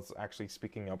Bubba's actually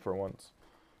speaking up for once.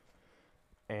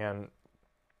 And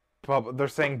they're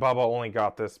saying Bubba only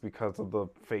got this because of the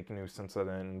fake news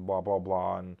incident and blah, blah,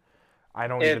 blah. And I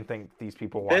don't even think these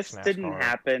people watch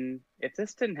NASCAR. If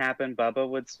this didn't happen, Bubba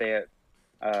would stay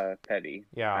at Petty,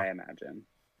 I imagine.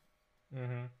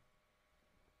 Mm-hmm.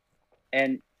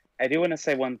 And I do want to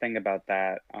say one thing about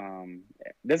that.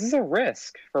 This is a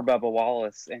risk for Bubba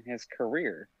Wallace in his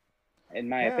career, in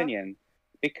my opinion.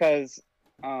 Because...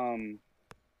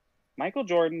 Michael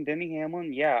Jordan, Denny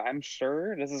Hamlin, I'm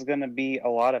sure this is going to be a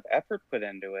lot of effort put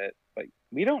into it, but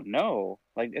we don't know.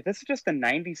 Like, if this is just a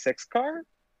 96 car,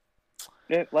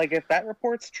 if that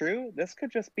report's true, this could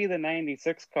just be the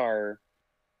 96 car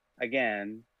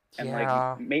again,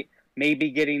 and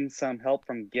maybe getting some help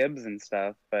from Gibbs and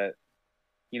stuff, but,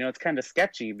 it's kind of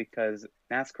sketchy because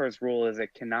NASCAR's rule is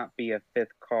it cannot be a 5th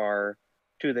car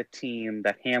to the team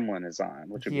that Hamlin is on,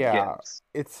 which would be Gibbs.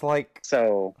 It's like...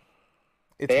 So...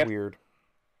 It's weird.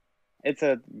 It's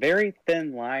a very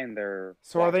thin line there.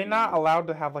 So are they not allowed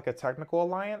to have like a technical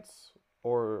alliance,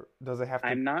 or does it have to?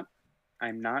 I'm not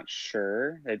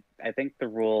sure. I think the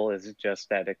rule is just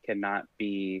that it cannot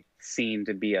be seen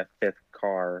to be a 5th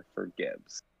car for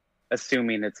Gibbs,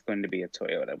 assuming it's going to be a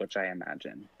Toyota, which I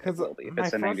imagine it will be if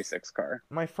it's a 96 car.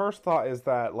 My first thought is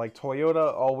that like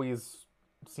Toyota always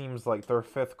seems like their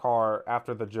 5th car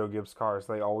after the Joe Gibbs cars,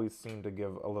 they always seem to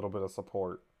give a little bit of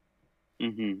support.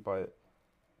 Mm-hmm. But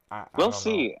we'll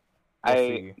see.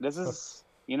 This is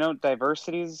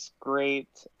diversity's great,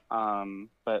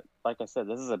 but like I said,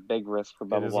 this is a big risk for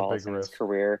Bubba Wallace in his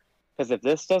career. Because if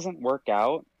this doesn't work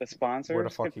out, the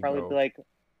sponsors could probably be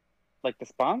like the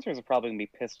sponsors are probably gonna be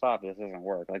pissed off if this doesn't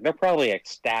work. Like they're probably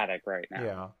ecstatic right now.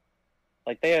 Yeah.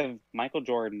 Like they have Michael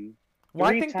Jordan. Well,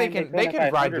 I think they can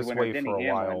ride this wave for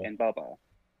a while. And Bubba.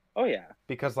 Oh yeah.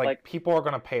 Because like people are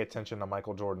gonna pay attention to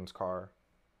Michael Jordan's car.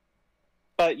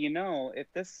 But if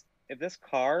this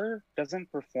car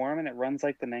doesn't perform and it runs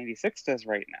like the 96 does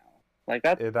right now, like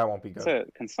that won't be good. It's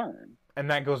a concern. And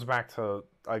that goes back to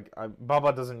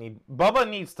Bubba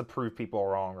needs to prove people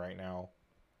wrong right now.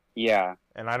 Yeah.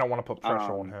 And I don't want to put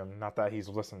pressure on him. Not that he's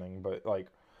listening, but like,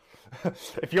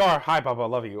 if you are, hi Bubba,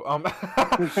 love you.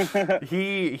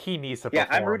 He needs to perform.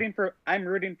 Yeah, I'm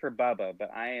rooting for Bubba,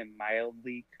 but I am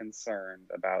mildly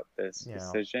concerned about this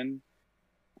decision.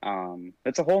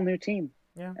 It's a whole new team.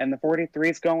 Yeah. And the 43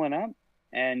 is going up,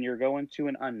 and you're going to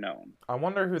an unknown. I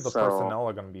wonder who the personnel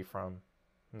are going to be from.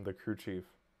 The crew chief.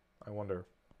 I wonder.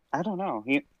 I don't know.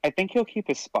 I think he'll keep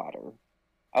his spotter.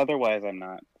 Otherwise, I'm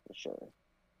not for sure.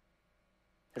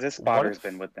 Because his spotter's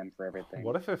been with them for everything.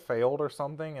 What if it failed or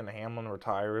something and Hamlin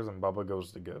retires and Bubba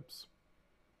goes to Gibbs?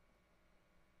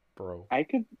 Bro.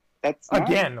 That's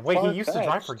again. Wait, he used to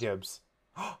drive for Gibbs.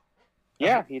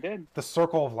 Yeah, he did. The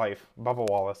circle of life. Bubba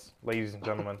Wallace, ladies and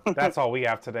gentlemen. That's all we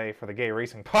have today for the Gay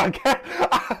Racing Podcast.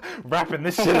 Wrapping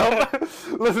this shit up.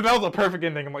 Listen, that was a perfect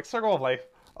ending. I'm like, circle of life.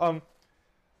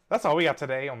 That's all we got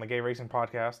today on the Gay Racing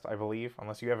Podcast, I believe,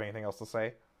 unless you have anything else to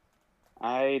say.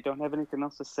 I don't have anything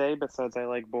else to say besides I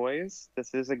like boys.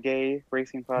 This is a gay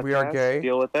racing podcast. We are gay.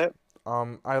 Deal with it.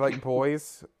 I like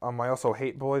boys. I also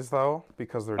hate boys, though,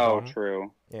 because they're dumb. Oh,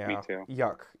 true. Yeah. Me too.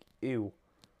 Yuck. Ew.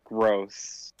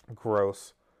 Gross.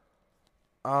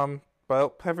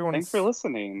 But everyone's... Thanks for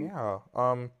listening. Yeah.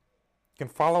 You can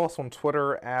follow us on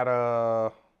Twitter at,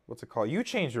 what's it called? You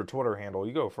changed your Twitter handle.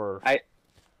 You go first.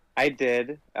 I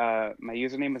did. My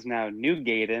username is now New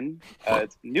Gaiden.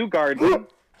 It's New Garden.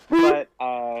 But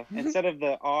instead of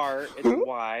the R, it's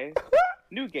Y.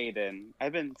 New Gaiden.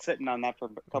 I've been sitting on that for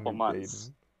a couple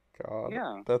months. God,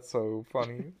 yeah, that's so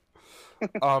funny.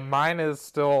 Mine is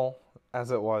still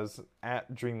as it was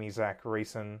at Dreamy Zach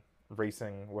Racing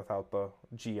without the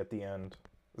G at the end.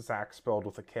 Zach spelled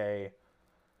with a K.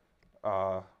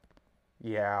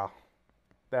 Yeah,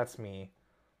 that's me.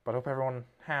 But I hope everyone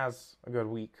has a good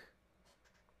week.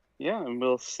 Yeah, and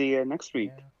we'll see you next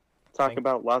week. Yeah. Talk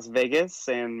about Las Vegas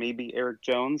and maybe Eric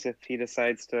Jones if he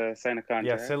decides to sign a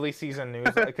contract. Yeah, silly season news.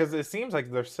 Because it seems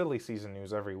like there's silly season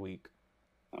news every week.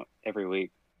 Oh, every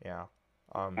week. Yeah.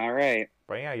 All right.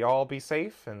 But yeah, y'all be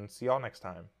safe and see y'all next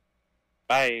time.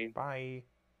 Bye. Bye.